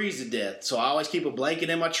going to freeze to death. So I always keep a blanket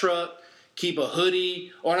in my truck, keep a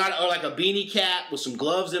hoodie, or like a beanie cap with some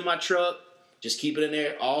gloves in my truck. Just keep it in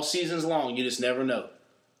there all seasons long. You just never know.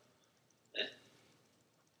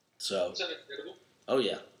 So, That's incredible. Oh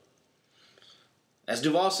yeah. As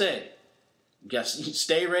Duvall said, you got to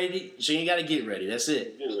stay ready, so you ain't got to get ready. That's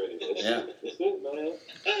it. Get ready. Yeah. That's it, man.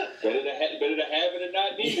 Better to have it and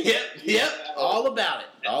not need it. Yep. All about it.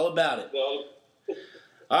 All about it.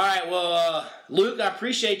 All right, well, Luke, I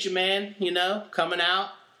appreciate you, man, coming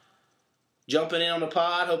out, jumping in on the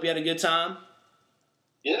pod. Hope you had a good time.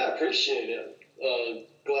 Yeah, I appreciate it.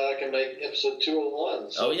 Glad I can make episode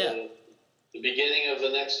 201. So oh, yeah. The beginning of the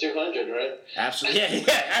next 200, right? Absolutely.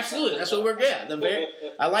 Yeah, absolutely. That's what we're getting.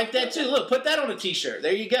 I like that, too. Look, put that on a T-shirt.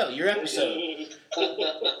 There you go. Your episode.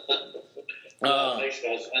 Thanks,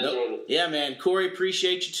 guys. I enjoyed it. Yeah, man. Corey,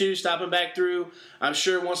 appreciate you too stopping back through. I'm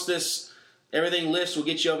sure once everything lifts, we'll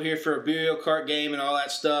get you over here for a burial cart game and all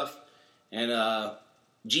that stuff. And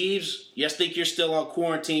Jeebs, yes, think you're still on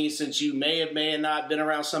quarantine since you may have not been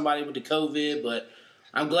around somebody with the COVID, but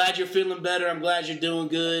I'm glad you're feeling better. I'm glad you're doing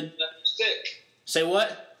good. Never sick. Say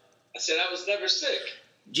what? I said I was never sick.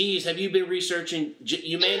 Jeebs, have you been researching?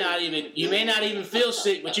 You may not even feel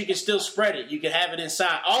sick, but you can still spread it. You can have it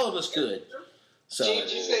inside. All of us could. So.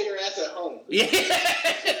 James, you say your ass at home. Yeah.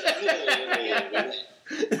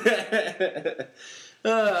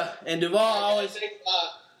 And Duvall always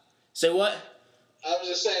say what? I was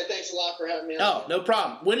just saying thanks a lot for having me on. Oh, no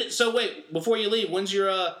problem. So wait, before you leave, when's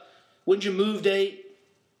your move date?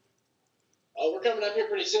 Oh, we're coming up here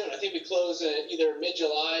pretty soon. I think we close in either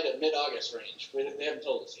mid-July to mid-August range. They haven't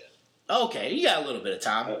told us yet. Okay, you got a little bit of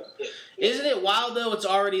time. Isn't it wild though? It's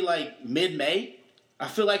already like mid-May. I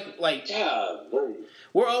feel like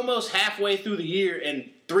we're almost halfway through the year,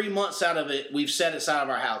 and 3 months out of it, we've set aside of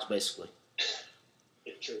our house basically.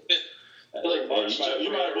 True. I feel like March to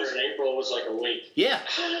November and April was like a week. Yeah.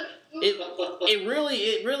 It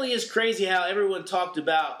really is crazy how everyone talked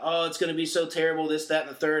about, oh, it's going to be so terrible, this, that,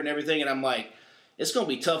 and the third, and everything. And I'm like, it's going to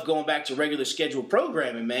be tough going back to regular scheduled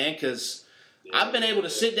programming, man, because I've been able to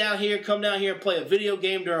sit down here, come down here, and play a video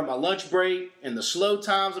game during my lunch break. And the slow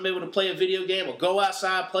times, I'm able to play a video game or go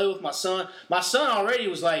outside, play with my son. My son already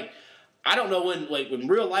was like, I don't know when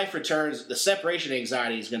real life returns, the separation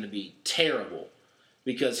anxiety is going to be terrible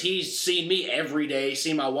because he's seen me every day,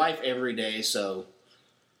 seen my wife every day, so...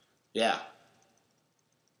 Yeah.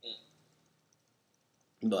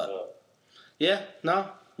 But, yeah, no,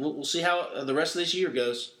 we'll see how the rest of this year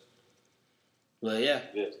goes. But, yeah.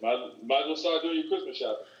 Yes, might as well start doing your Christmas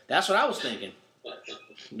shopping. That's what I was thinking.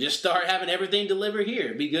 Just start having everything delivered here.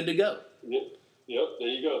 It'd be good to go. Yep, there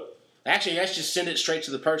you go. Actually, let's just send it straight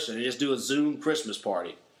to the person and just do a Zoom Christmas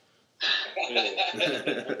party.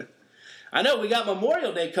 I know, we got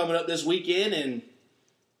Memorial Day coming up this weekend, and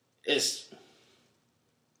it's...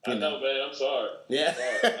 I know, man. I'm sorry. Yeah.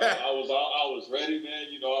 I was ready, man.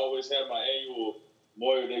 You know, I always have my annual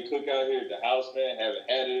Memorial Day cookout here at the house, man. Haven't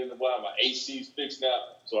had it in a while. My AC's fixed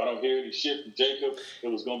now, so I don't hear any shit from Jacob. It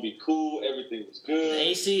was going to be cool. Everything was good. The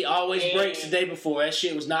AC always breaks the day before. That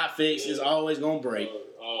shit was not fixed. It's always going to break.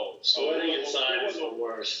 Sweating inside is the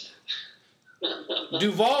worst.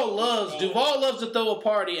 Duvall loves to throw a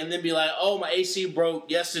party and then be like, oh, my AC broke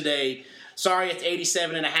yesterday. Sorry, it's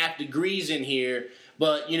 87.5 degrees in here.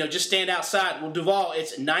 But, just stand outside. Well, Duvall,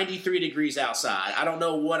 it's 93 degrees outside. I don't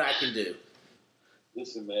know what I can do.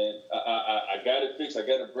 Listen, man, I got it fixed. I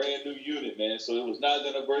got a brand new unit, man, so it was not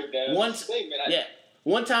going to break down.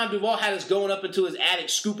 One time, Duvall had us going up into his attic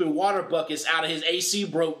scooping water buckets out of his AC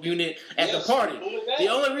broke unit at the party. The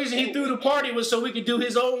only reason he threw the party was so we could do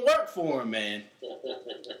his own work for him, man.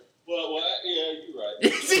 Well, yeah, you're right.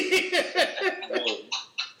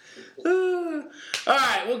 All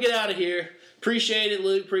right, we'll get out of here. Appreciate it,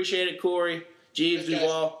 Luke. Appreciate it, Corey, Jeebs,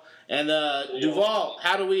 Duvall, and Duvall.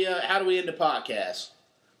 How do we end the podcast?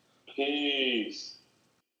 Peace.